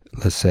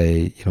 let's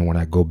say, when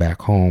I go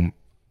back home,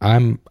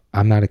 I'm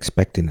I'm not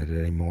expecting it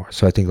anymore.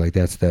 So I think like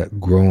that's that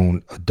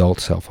grown adult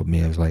self of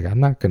me. I was like, I'm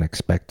not going to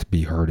expect to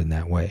be heard in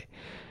that way.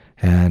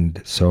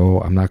 And so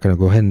I'm not going to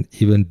go ahead and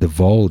even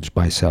divulge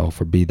myself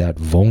or be that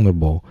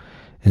vulnerable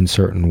in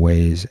certain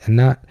ways, and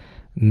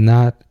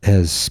not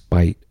as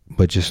spite,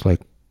 but just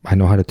like I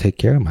know how to take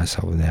care of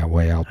myself in that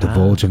way. I'll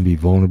divulge and be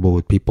vulnerable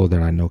with people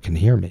that I know can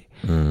hear me.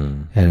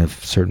 And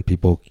if certain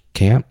people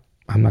can't,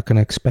 I'm not going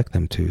to expect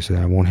them to, so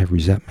I won't have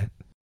resentment.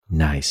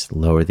 Nice.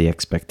 Lower the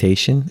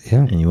expectation,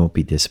 and you won't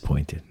be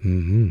disappointed.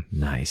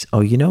 Nice.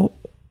 Oh,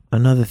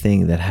 another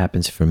thing that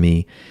happens for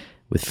me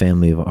with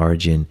Family of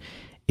Origin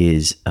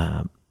is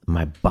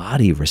my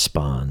body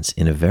responds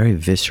in a very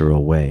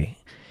visceral way.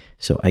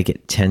 So I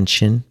get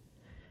tension.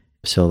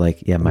 So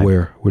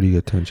where do you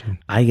get tension?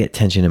 I get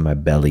tension in my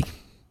belly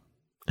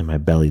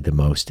the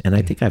most. And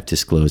I think I've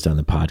disclosed on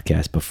the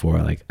podcast before,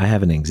 like I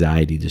have an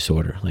anxiety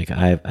disorder. Like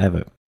I have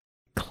a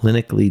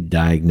clinically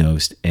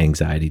diagnosed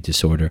anxiety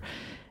disorder.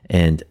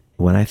 And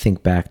when I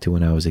think back to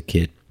when I was a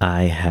kid,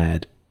 I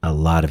had a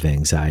lot of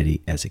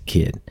anxiety as a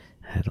kid.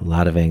 I had a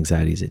lot of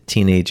anxiety as a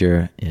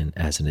teenager and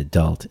as an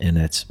adult. And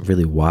that's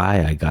really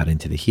why I got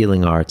into the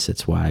healing arts.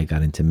 That's why I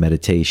got into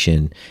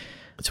meditation.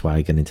 That's why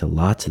I got into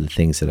lots of the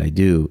things that I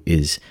do,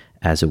 is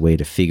as a way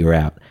to figure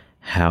out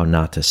how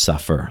not to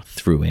suffer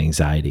through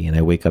anxiety. And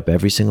I wake up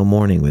every single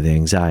morning with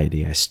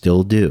anxiety. I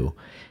still do.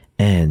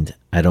 And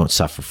I don't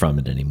suffer from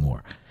it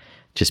anymore,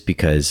 just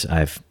because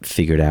I've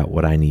figured out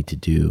what I need to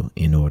do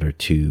in order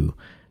to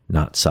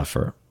not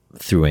suffer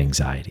through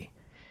anxiety.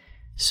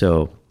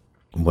 So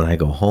when I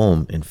go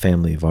home in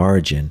Family of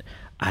Origin,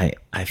 I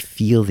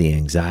feel the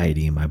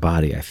anxiety in my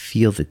body. I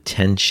feel the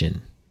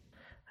tension.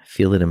 I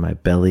feel it in my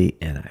belly,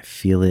 and I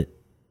feel it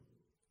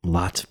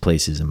lots of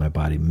places in my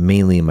body,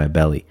 mainly in my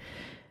belly.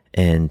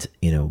 And,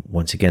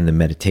 once again, the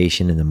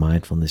meditation and the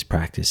mindfulness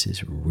practice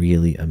is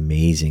really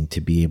amazing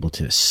to be able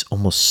to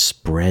almost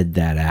spread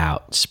that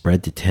out,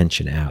 spread the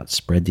tension out,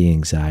 spread the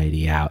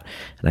anxiety out.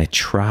 And I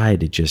try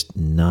to just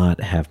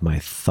not have my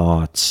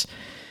thoughts,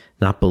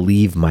 not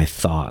believe my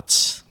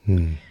thoughts,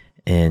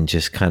 and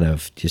just kind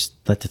of just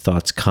let the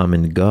thoughts come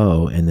and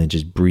go, and then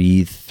just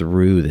breathe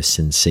through the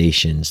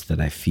sensations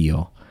that I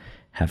feel,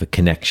 have a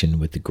connection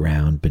with the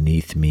ground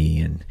beneath me,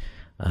 and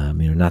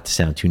not to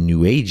sound too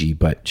new agey,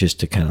 but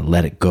just to kind of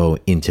let it go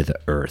into the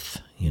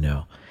earth,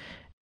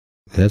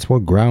 That's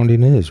what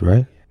grounding is,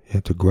 right? You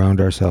have to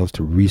ground ourselves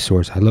to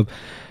resource. I love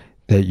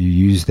that you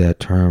use that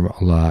term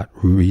a lot,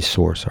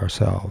 resource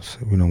ourselves.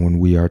 When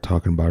we are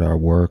talking about our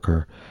work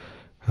or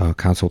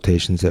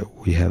consultations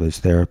that we have as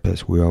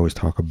therapists, we always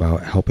talk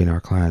about helping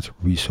our clients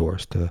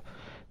resource, to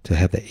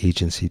have the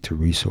agency to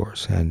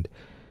resource. And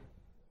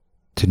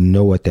to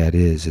know what that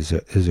is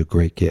a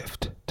great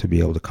gift, to be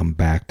able to come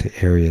back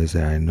to areas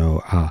that I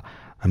know,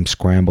 I'm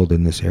scrambled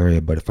in this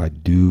area, but if I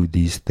do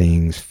these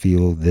things,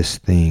 feel this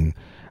thing,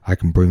 I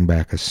can bring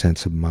back a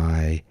sense of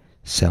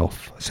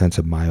myself, a sense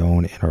of my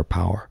own inner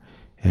power.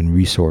 And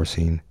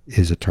resourcing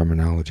is a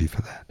terminology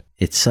for that.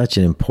 It's such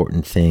an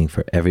important thing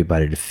for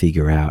everybody to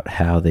figure out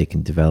how they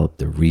can develop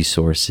the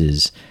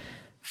resources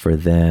for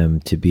them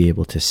to be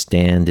able to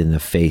stand in the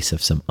face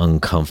of some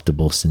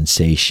uncomfortable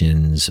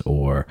sensations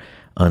or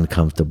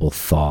uncomfortable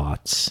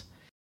thoughts.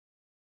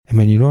 I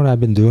mean, you know what I've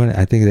been doing?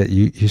 I think that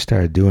you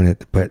started doing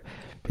it, but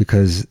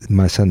because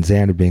my son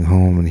Xander being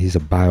home, and he's a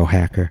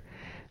biohacker,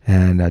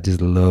 and I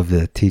just love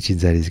the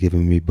teachings that he's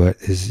giving me, but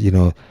is,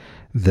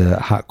 the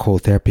hot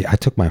cold therapy. I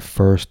took my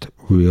first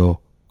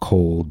real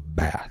cold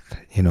bath,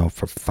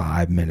 for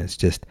 5 minutes,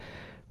 just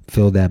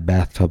filled that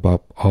bathtub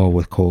up all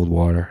with cold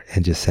water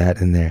and just sat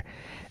in there.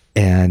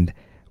 And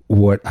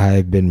what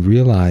I've been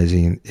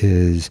realizing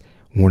is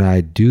when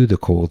I do the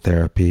cold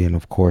therapy, and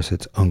of course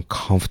it's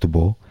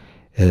uncomfortable,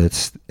 and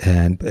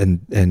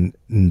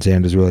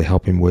Xander's really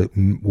helping with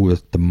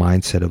the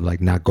mindset of like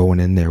not going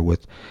in there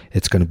with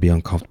it's going to be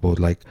uncomfortable,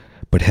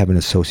 but having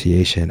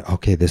association.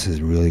 Okay, this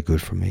is really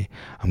good for me.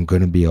 I'm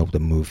going to be able to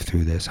move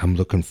through this. I'm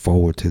looking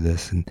forward to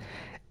this.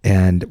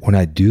 And when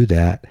I do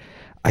that,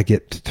 I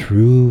get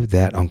through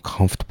that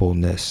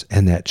uncomfortableness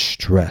and that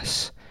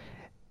stress.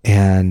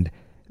 And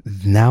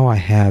now I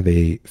have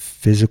a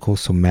physical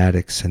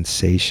somatic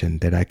sensation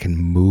that I can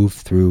move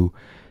through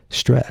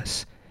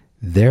stress.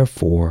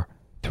 Therefore,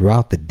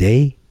 throughout the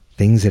day,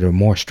 things that are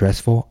more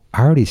stressful,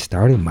 I already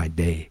started my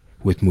day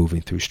with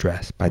moving through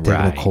stress by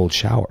taking a cold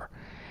shower.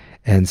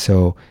 And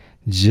so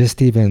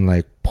just even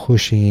like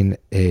pushing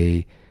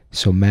a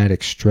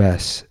somatic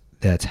stress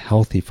that's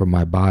healthy for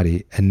my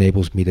body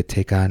enables me to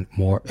take on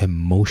more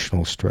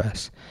emotional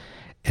stress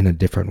in a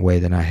different way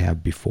than I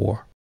have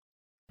before.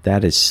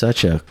 That is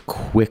such a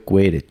quick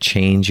way to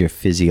change your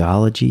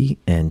physiology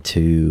and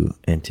to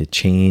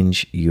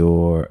change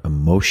your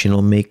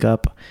emotional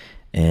makeup.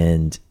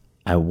 And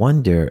I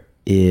wonder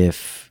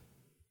if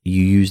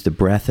you use the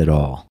breath at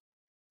all.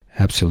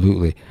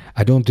 Absolutely.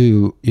 I don't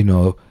do,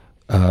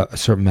 a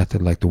certain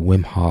method like the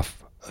Wim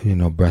Hof,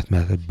 breath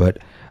method, but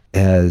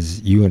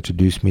as you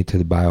introduced me to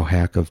the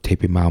biohack of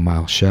taping my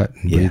mouth shut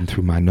and breathing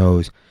through my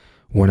nose,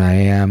 when I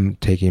am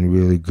taking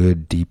really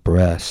good deep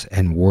breaths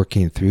and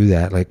working through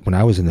that, like when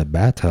I was in the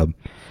bathtub,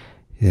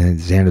 and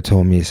Xander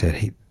told me, he said,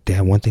 "Hey,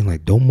 Dad, one thing,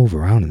 like, don't move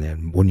around in there.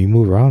 When you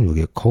move around, you'll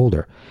get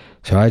colder."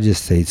 So I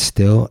just stayed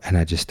still, and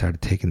I just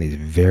started taking these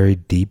very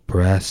deep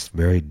breaths,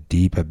 very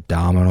deep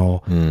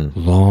abdominal,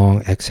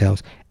 long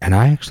exhales. And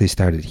I actually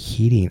started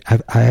heating. I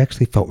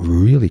actually felt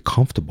really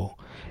comfortable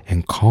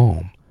and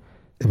calm,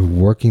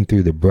 working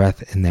through the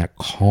breath in that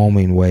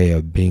calming way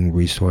of being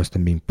resourced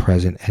and being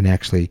present and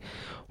actually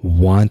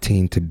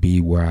wanting to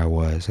be where I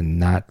was and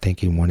not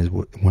thinking, when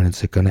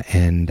is it going to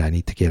end? I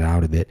need to get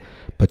out of it.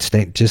 But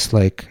stay, just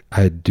like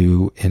I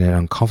do in an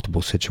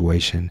uncomfortable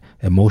situation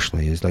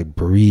emotionally, is like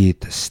breathe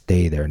to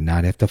stay there,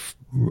 not have to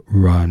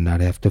run, not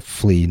have to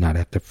flee, not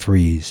have to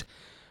freeze,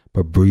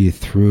 but breathe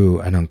through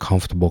an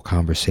uncomfortable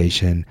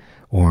conversation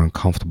or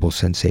uncomfortable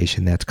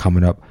sensation that's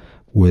coming up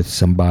with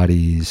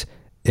somebody's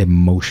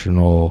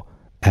emotional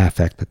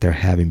affect that they're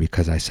having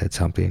because I said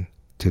something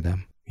to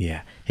them.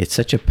 Yeah, it's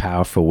such a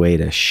powerful way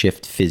to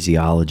shift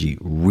physiology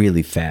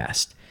really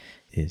fast,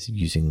 is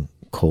using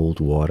cold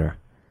water.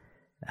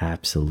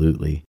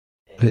 Absolutely.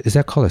 Is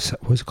that called,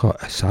 what's it called,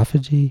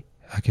 esophagy?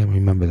 I can't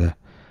remember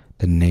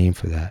the name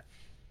for that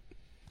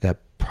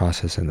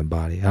process in the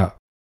body. I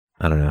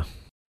don't know.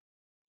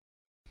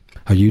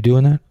 Are you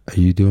doing that? Are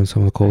you doing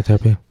some of the cold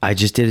therapy? I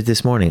just did it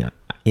this morning.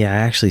 Yeah, I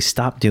actually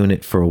stopped doing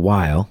it for a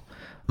while.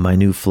 My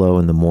new flow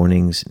in the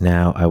mornings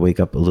now, I wake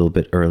up a little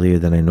bit earlier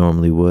than I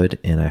normally would,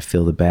 and I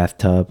fill the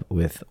bathtub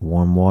with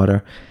warm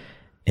water,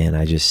 and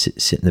I just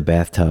sit in the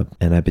bathtub.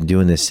 And I've been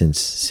doing this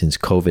since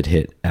COVID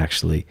hit,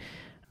 actually,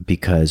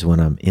 because when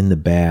I'm in the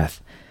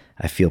bath,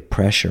 I feel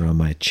pressure on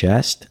my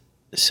chest,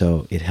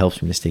 so it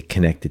helps me to stay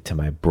connected to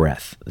my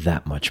breath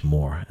that much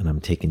more, and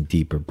I'm taking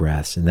deeper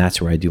breaths, and that's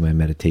where I do my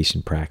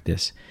meditation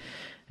practice.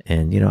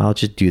 And, I'll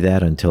just do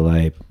that until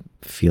I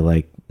feel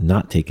like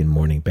not taking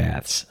morning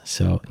baths.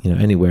 So,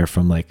 anywhere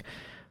from like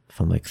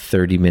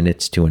 30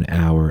 minutes to an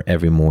hour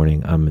every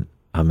morning,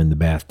 I'm in the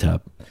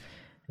bathtub,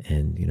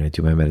 and, I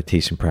do my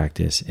meditation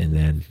practice, and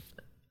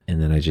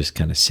then I just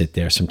kind of sit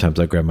there. Sometimes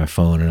I'll grab my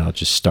phone and I'll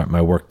just start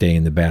my workday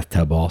in the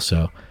bathtub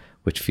also,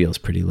 which feels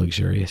pretty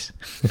luxurious.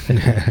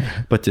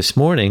 But this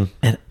morning,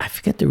 and I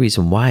forget the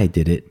reason why I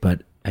did it,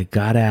 but I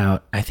got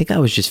out. I think I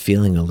was just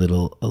feeling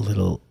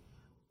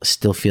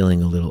still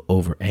feeling a little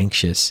over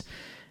anxious.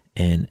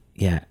 And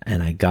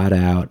I got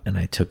out and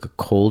I took a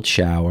cold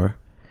shower,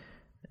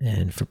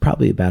 and for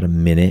probably about a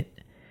minute,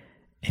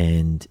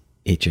 and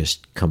it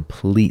just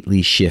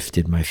completely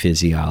shifted my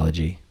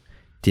physiology.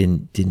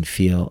 Didn't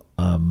feel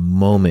a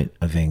moment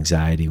of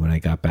anxiety when I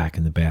got back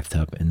in the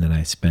bathtub, and then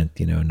I spent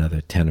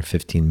another 10 or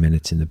 15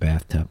 minutes in the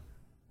bathtub.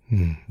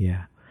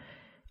 Yeah,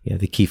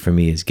 the key for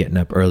me is getting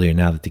up earlier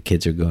now that the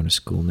kids are going to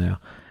school now.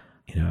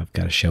 I've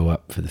got to show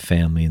up for the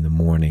family in the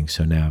morning,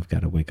 so now I've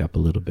got to wake up a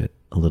little bit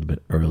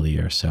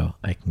earlier so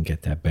I can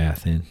get that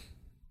bath in.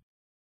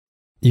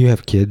 You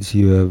have kids,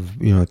 you have,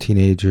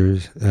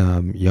 teenagers,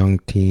 young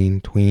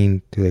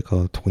tween, do they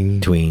call it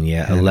tween? Tween,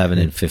 yeah, 11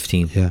 and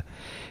 15. Yeah.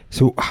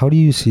 So how do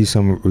you see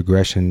some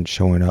regression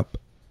showing up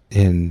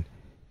in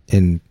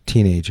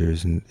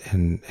teenagers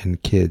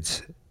and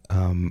kids?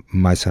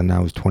 My son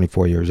now is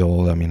 24 years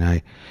old. I mean,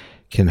 I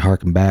can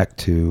harken back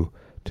to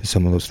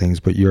some of those things,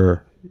 but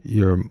you're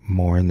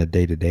more in the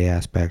day-to-day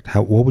aspect.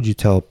 What would you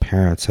tell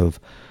parents of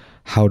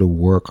how to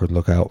work or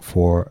look out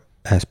for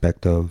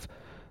aspect of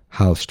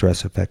how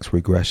stress affects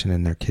regression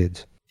in their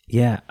kids?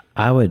 Yeah,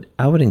 I would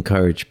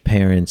encourage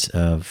parents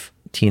of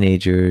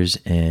teenagers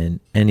and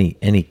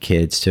any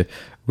kids to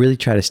really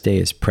try to stay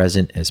as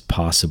present as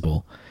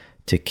possible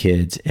to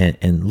kids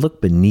and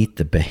look beneath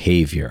the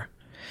behavior.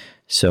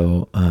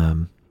 So,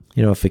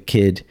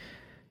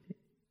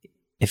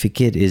 if a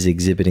kid is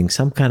exhibiting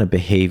some kind of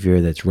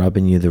behavior that's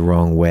rubbing you the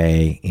wrong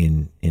way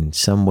in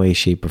some way,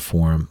 shape, or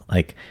form,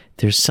 like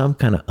there's some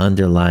kind of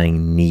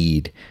underlying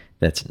need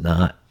that's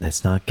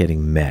not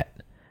getting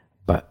met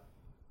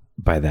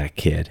by that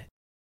kid.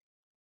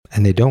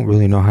 And they don't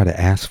really know how to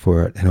ask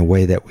for it in a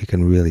way that we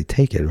can really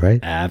take it, right?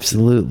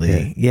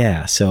 Absolutely.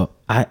 Yeah. So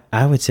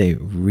I would say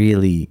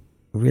really,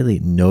 really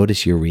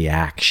notice your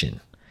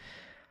reaction.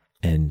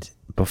 And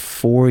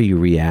before you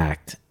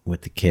react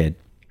with the kid,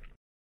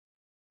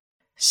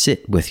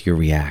 sit with your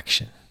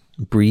reaction,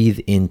 breathe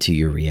into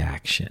your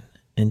reaction,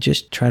 and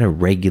just try to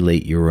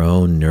regulate your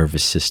own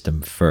nervous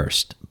system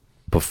first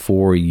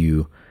before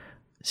you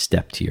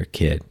step to your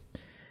kid.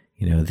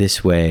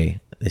 This way,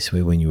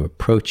 when you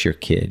approach your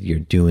kid, you're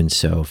doing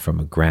so from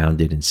a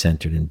grounded and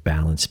centered and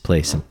balanced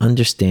place. And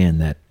understand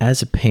that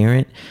as a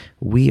parent,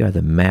 we are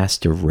the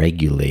master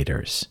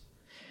regulators.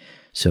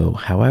 So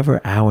however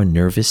our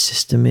nervous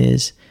system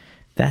is,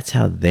 that's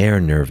how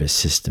their nervous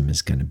system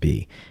is going to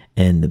be.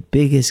 And the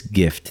biggest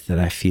gift that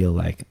I feel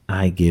like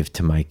I give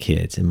to my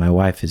kids, and my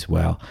wife as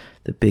well,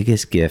 the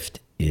biggest gift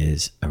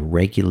is a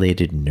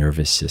regulated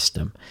nervous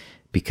system,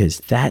 because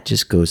that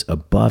just goes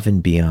above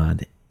and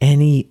beyond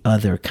any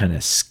other kind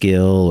of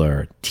skill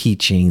or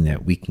teaching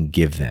that we can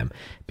give them,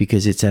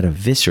 because it's at a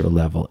visceral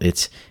level.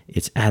 It's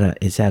at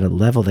a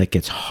level that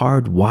gets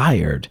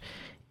hardwired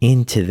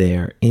into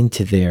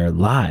their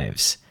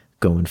lives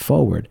going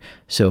forward.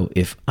 So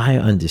if I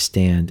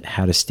understand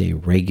how to stay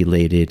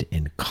regulated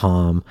and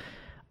calm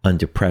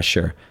under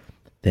pressure,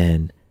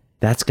 then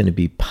that's going to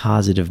be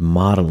positive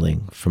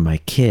modeling for my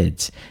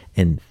kids.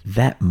 And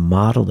that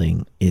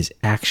modeling is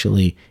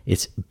actually,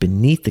 it's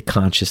beneath the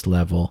conscious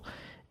level,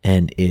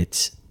 and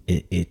it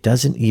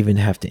doesn't even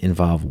have to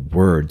involve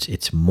words.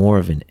 It's more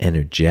of an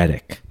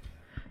energetic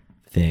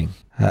thing.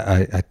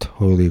 I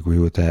totally agree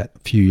with that. A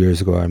few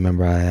years ago, I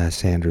remember I asked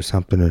Sandra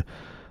something to the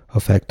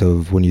effect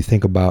of, when you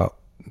think about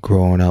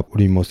growing up, what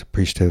are you most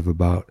appreciative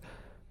about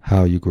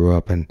how you grew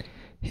up? And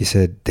he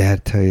said,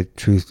 Dad, tell you the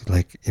truth,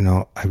 like,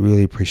 I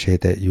really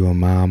appreciate that you and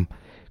Mom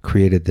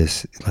created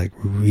this like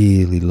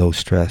really low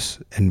stress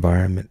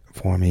environment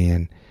for me.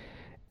 And,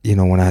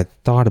 when I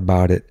thought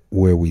about it,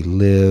 where we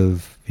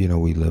live, we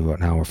live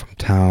an hour from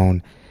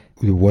town.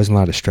 There wasn't a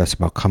lot of stress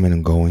about coming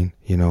and going.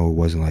 It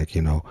wasn't like,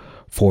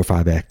 4 or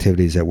 5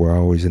 activities that were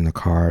always in the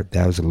car.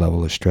 That was a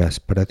level of stress.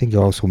 But I think it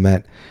also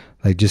meant,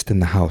 like, just in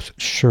the house,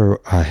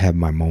 sure, I have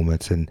my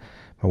moments and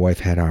my wife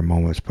had our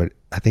moments, but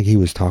I think he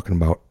was talking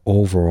about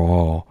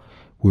overall,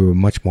 we were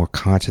much more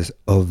conscious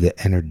of the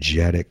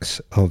energetics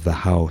of the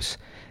house.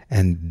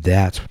 And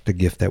that's the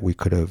gift that we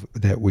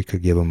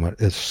could give him,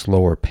 a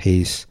slower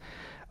pace,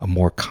 a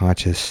more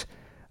conscious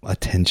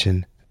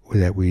attention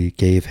that we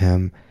gave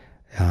him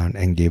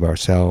and gave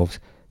ourselves.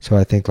 So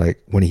I think,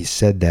 like, when he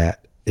said that,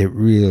 it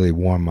really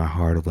warmed my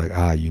heart of like,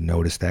 you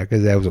noticed that,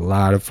 because that was a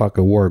lot of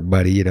fucking work,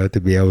 buddy,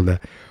 to be able to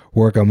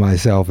work on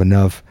myself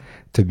enough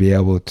to be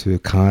able to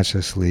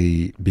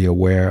consciously be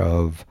aware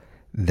of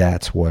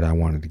that's what I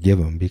wanted to give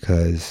him.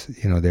 Because,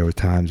 there were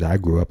times I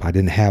grew up, I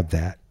didn't have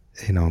that,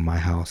 in my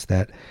house,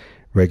 that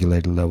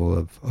regulated level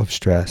of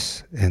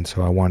stress. And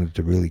so I wanted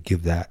to really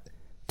give that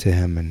to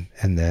him,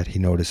 and that he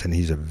noticed. And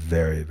he's a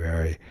very,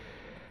 very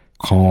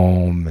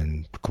calm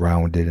and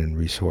grounded and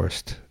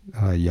resourced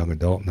young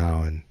adult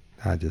now. And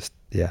I just,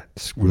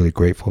 it's really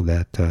grateful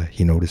that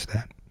he noticed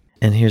that.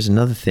 And here's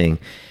another thing,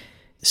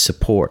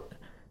 support.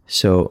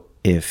 So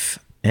if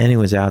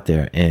anyone's out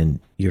there and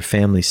your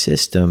family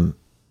system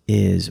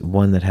is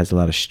one that has a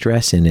lot of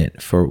stress in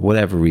it for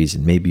whatever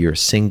reason, maybe you're a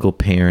single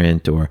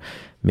parent, or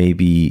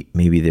maybe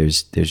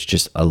there's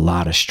just a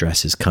lot of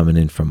stresses coming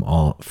in from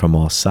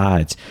all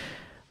sides,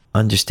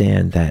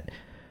 understand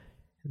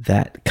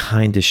that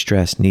kind of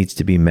stress needs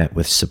to be met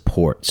with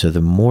support. So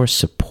the more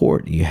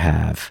support you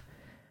have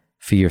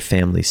for your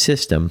family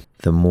system,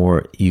 the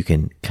more you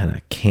can kind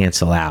of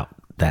cancel out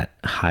that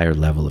higher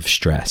level of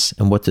stress.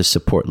 And what does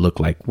support look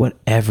like?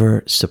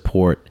 Whatever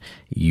support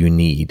you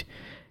need,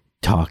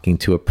 talking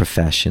to a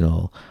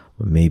professional,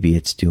 or maybe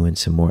it's doing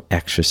some more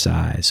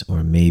exercise,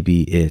 or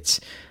maybe it's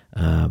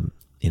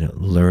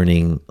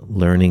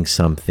learning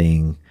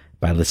something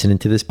by listening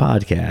to this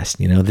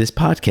podcast. This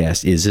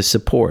podcast is a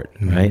support,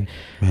 right?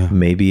 Yeah.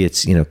 Maybe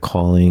it's,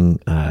 calling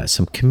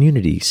some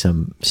community,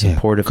 some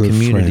supportive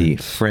community,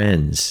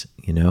 friends,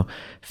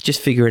 just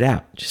figure it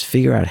out. Just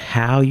figure out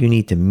how you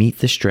need to meet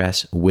the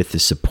stress with the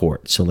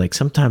support. So like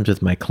sometimes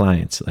with my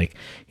clients, like,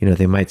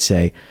 they might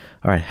say,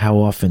 all right, how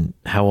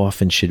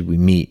often should we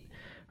meet?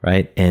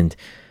 Right. And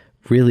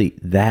really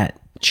that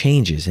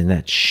changes and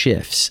that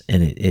shifts,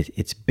 and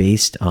it's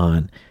based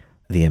on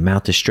the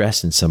amount of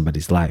stress in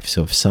somebody's life.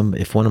 So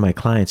if one of my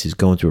clients is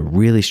going through a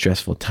really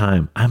stressful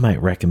time, I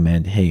might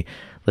recommend, hey,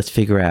 let's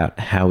figure out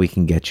how we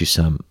can get you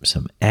some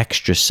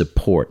extra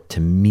support to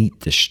meet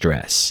the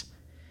stress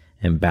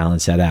and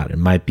balance that out. It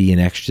might be an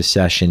extra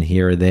session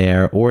here or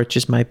there, or it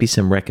just might be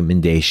some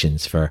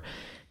recommendations for,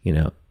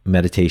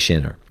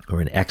 meditation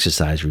or an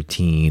exercise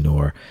routine,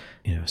 or,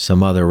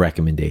 some other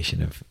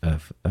recommendation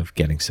of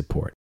getting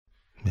support.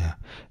 Yeah,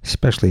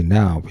 especially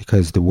now,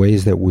 because the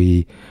ways that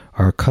we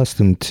are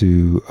accustomed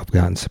to have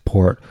gotten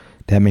support,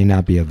 that may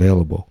not be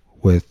available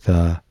with,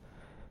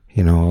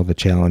 all the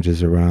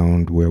challenges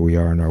around where we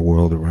are in our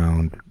world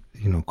around,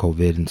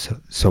 COVID and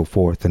so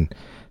forth. And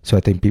so I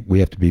think we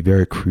have to be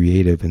very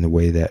creative in the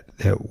way that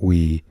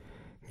we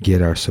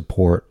get our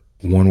support.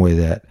 One way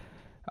that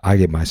I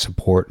get my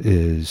support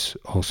is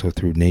also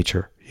through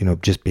nature,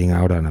 just being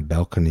out on a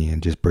balcony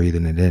and just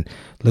breathing it in,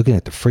 looking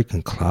at the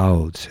freaking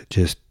clouds.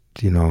 Just,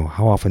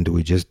 how often do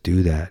we just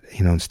do that?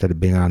 Instead of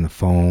being on the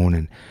phone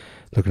and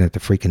looking at the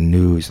freaking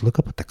news, look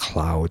up at the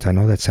clouds. I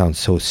know that sounds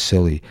so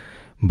silly,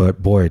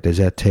 but boy, does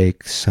that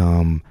take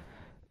some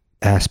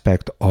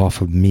aspect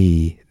off of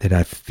me, that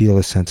I feel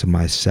a sense of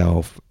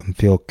myself and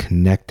feel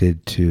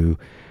connected to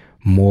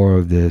more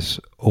of this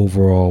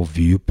overall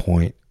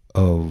viewpoint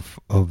of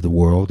the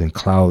world. And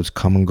clouds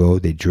come and go,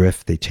 they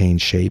drift, they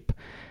change shape.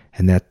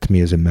 And that to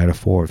me is a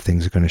metaphor of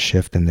things are going to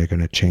shift and they're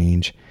going to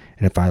change.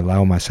 And if I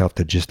allow myself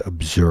to just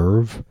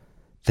observe,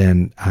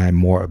 then I'm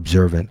more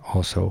observant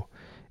also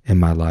in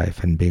my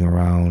life, and being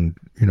around,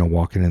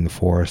 walking in the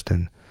forest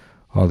and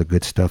all the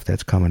good stuff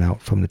that's coming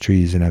out from the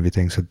trees and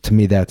everything. So to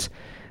me, that's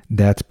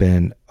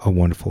been a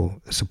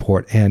wonderful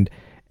support, and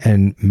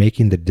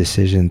making the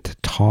decision to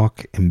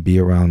talk and be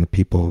around the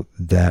people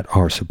that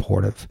are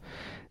supportive,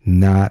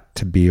 not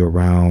to be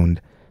around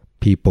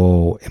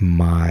people in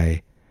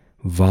my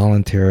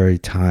voluntary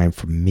time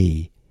for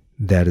me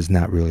that is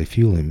not really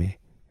fueling me.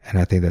 And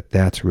I think that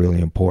that's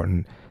really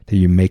important, that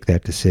you make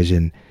that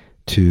decision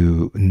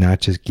to not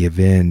just give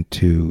in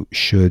to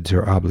shoulds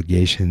or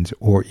obligations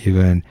or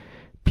even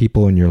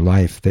people in your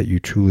life that you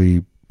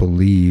truly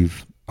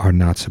believe are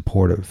not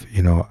supportive.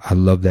 You know, I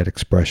love that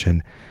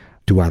expression.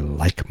 Do I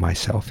like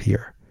myself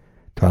here?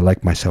 Do I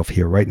like myself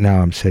here? Right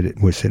now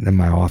we're sitting in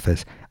my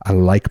office. I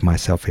like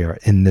myself here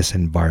in this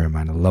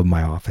environment. I love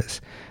my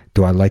office.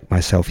 Do I like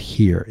myself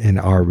here in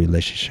our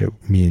relationship,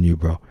 me and you,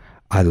 bro?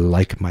 I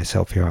like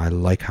myself here. I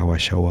like how I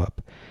show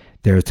up.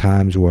 There are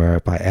times where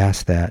if I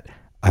ask that,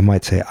 I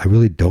might say, I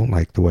really don't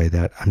like the way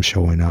that I'm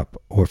showing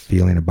up or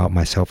feeling about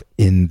myself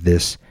in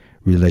this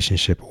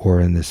relationship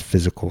or in this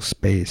physical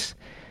space.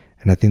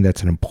 And I think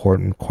that's an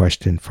important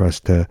question for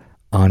us to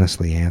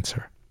honestly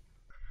answer.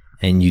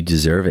 And you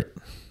deserve it.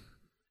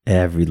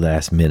 Every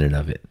last minute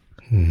of it.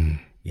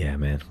 Yeah,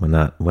 man. We're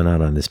not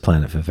on this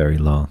planet for very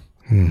long.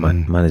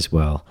 Might as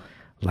well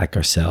like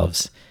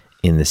ourselves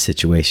in the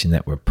situation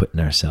that we're putting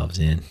ourselves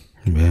in.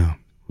 Yeah.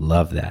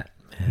 Love that.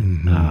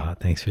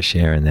 Thanks for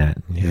sharing that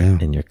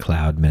in your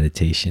cloud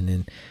meditation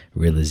and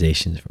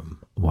realizations from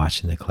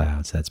watching the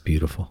clouds. That's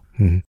beautiful.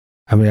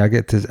 I mean, I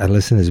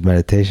listen to this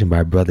meditation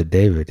by Brother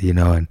David, you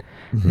know, and,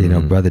 you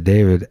know, Brother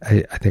David,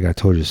 I think I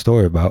told you a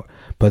story about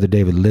Brother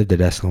David lived at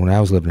Esalen when I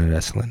was living at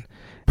Esalen.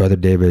 Brother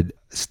David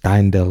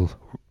Steindl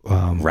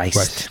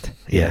Reist.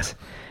 Yes.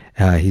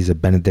 He's a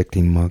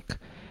Benedictine monk,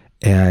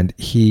 and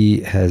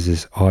he has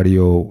this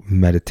audio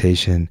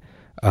meditation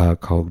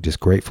called just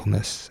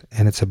Gratefulness.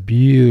 And it's a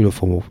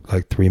beautiful,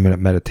 like 3-minute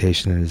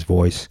meditation in his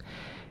voice.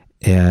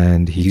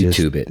 And he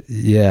YouTube it.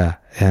 Yeah.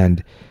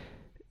 And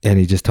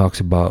he just talks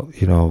about,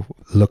 you know,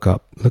 look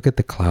up, look at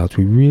the clouds.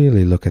 We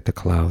really look at the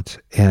clouds.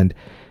 And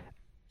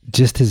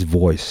just his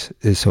voice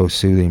is so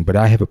soothing. But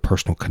I have a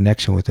personal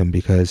connection with him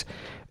because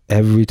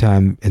every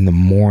time in the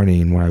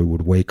morning when I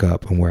would wake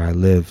up and where I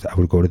lived, I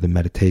would go to the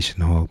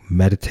meditation hall,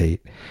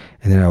 meditate.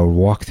 And then I would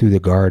walk through the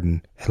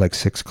garden at like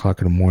 6 o'clock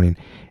in the morning.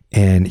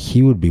 And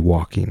he would be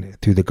walking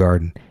through the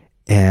garden.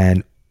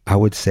 And I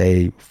would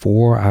say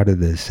 4 out of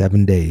the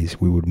 7 days,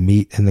 we would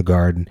meet in the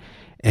garden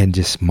and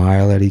just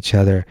smile at each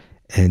other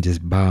and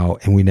just bow.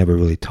 And we never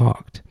really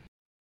talked.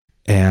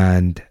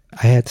 And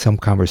I had some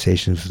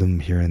conversations with him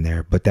here and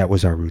there, but that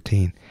was our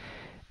routine.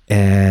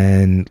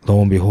 And lo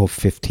and behold,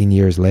 15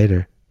 years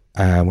later,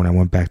 when I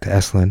went back to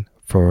Esalen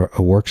for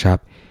a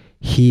workshop,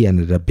 he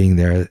ended up being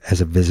there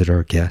as a visitor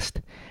or guest.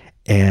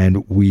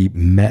 And we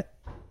met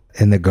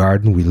in the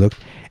garden. We looked,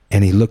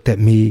 and he looked at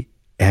me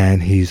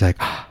and he's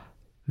like,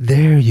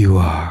 there you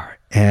are.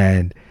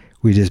 And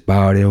we just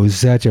bowed. It was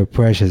such a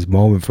precious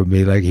moment for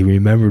me. Like, he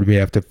remembered me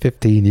after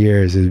 15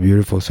 years. It was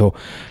beautiful. So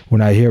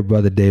when I hear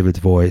Brother David's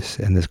voice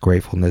and this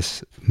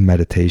gratefulness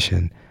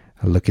meditation,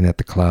 looking at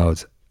the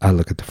clouds, I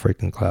look at the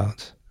freaking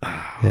clouds.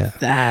 Yeah.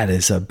 That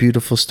is a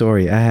beautiful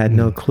story. I had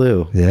no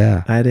clue.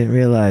 Yeah. I didn't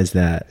realize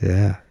that.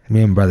 Yeah.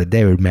 Me and Brother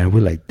David, man,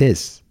 we're like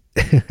this.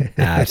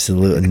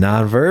 Absolutely.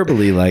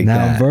 Non-verbally like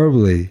that.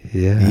 Non-verbally.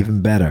 Yeah.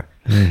 Even better.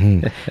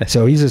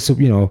 So he's a,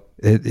 you know,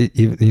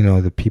 you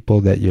know, the people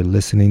that you're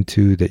listening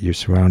to, that you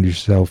surround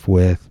yourself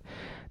with,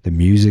 the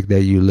music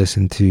that you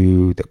listen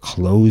to, the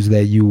clothes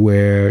that you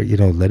wear, you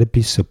know, let it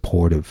be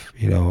supportive,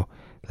 you know,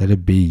 let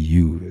it be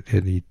you,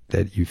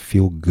 that you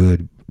feel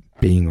good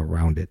being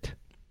around it.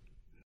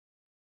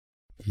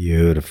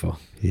 Beautiful.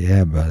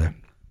 Yeah, brother.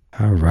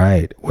 All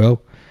right.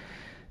 Well,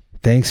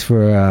 thanks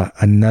for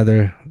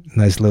another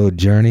nice little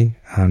journey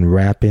on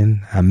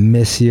rapping. I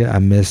miss you. I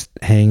miss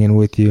hanging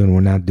with you, and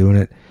we're not doing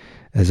it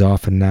as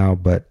often now,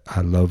 but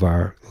I love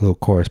our little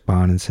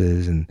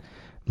correspondences and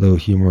little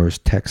humorous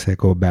texts that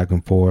go back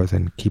and forth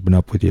and keeping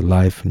up with your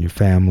life and your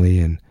family.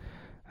 And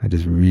I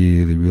just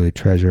really, really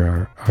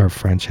treasure our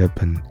friendship,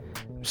 and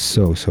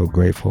so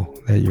grateful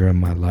that you're in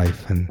my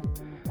life. And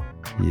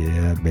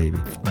yeah, baby.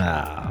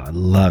 I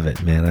love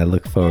it, man. I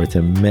look forward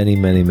to many,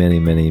 many, many,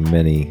 many,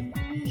 many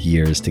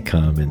years to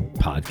come and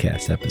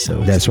podcast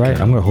episodes. That's right.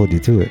 I'm going to hold you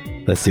to it.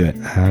 Let's do it.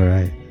 All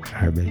right,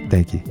 baby.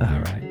 Thank you.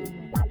 All right.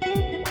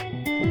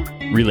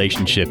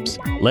 Relationships.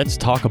 Let's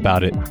Talk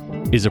About It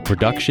is a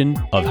production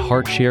of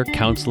HeartShare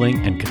Counseling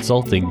and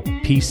Consulting,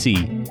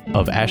 PC,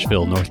 of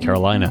Asheville, North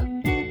Carolina.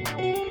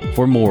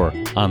 For more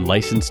on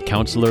licensed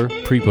counselor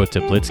Prepo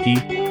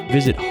Teplitsky,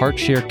 visit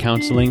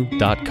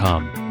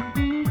heartsharecounseling.com.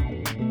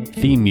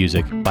 Theme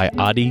music by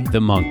Adi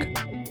the Monk.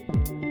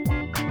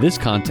 This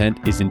content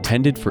is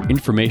intended for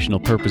informational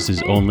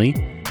purposes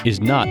only, is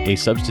not a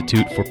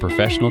substitute for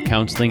professional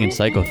counseling and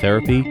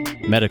psychotherapy,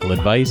 medical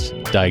advice,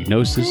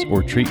 diagnosis,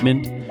 or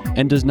treatment,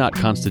 and does not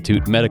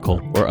constitute medical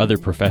or other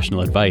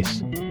professional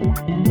advice.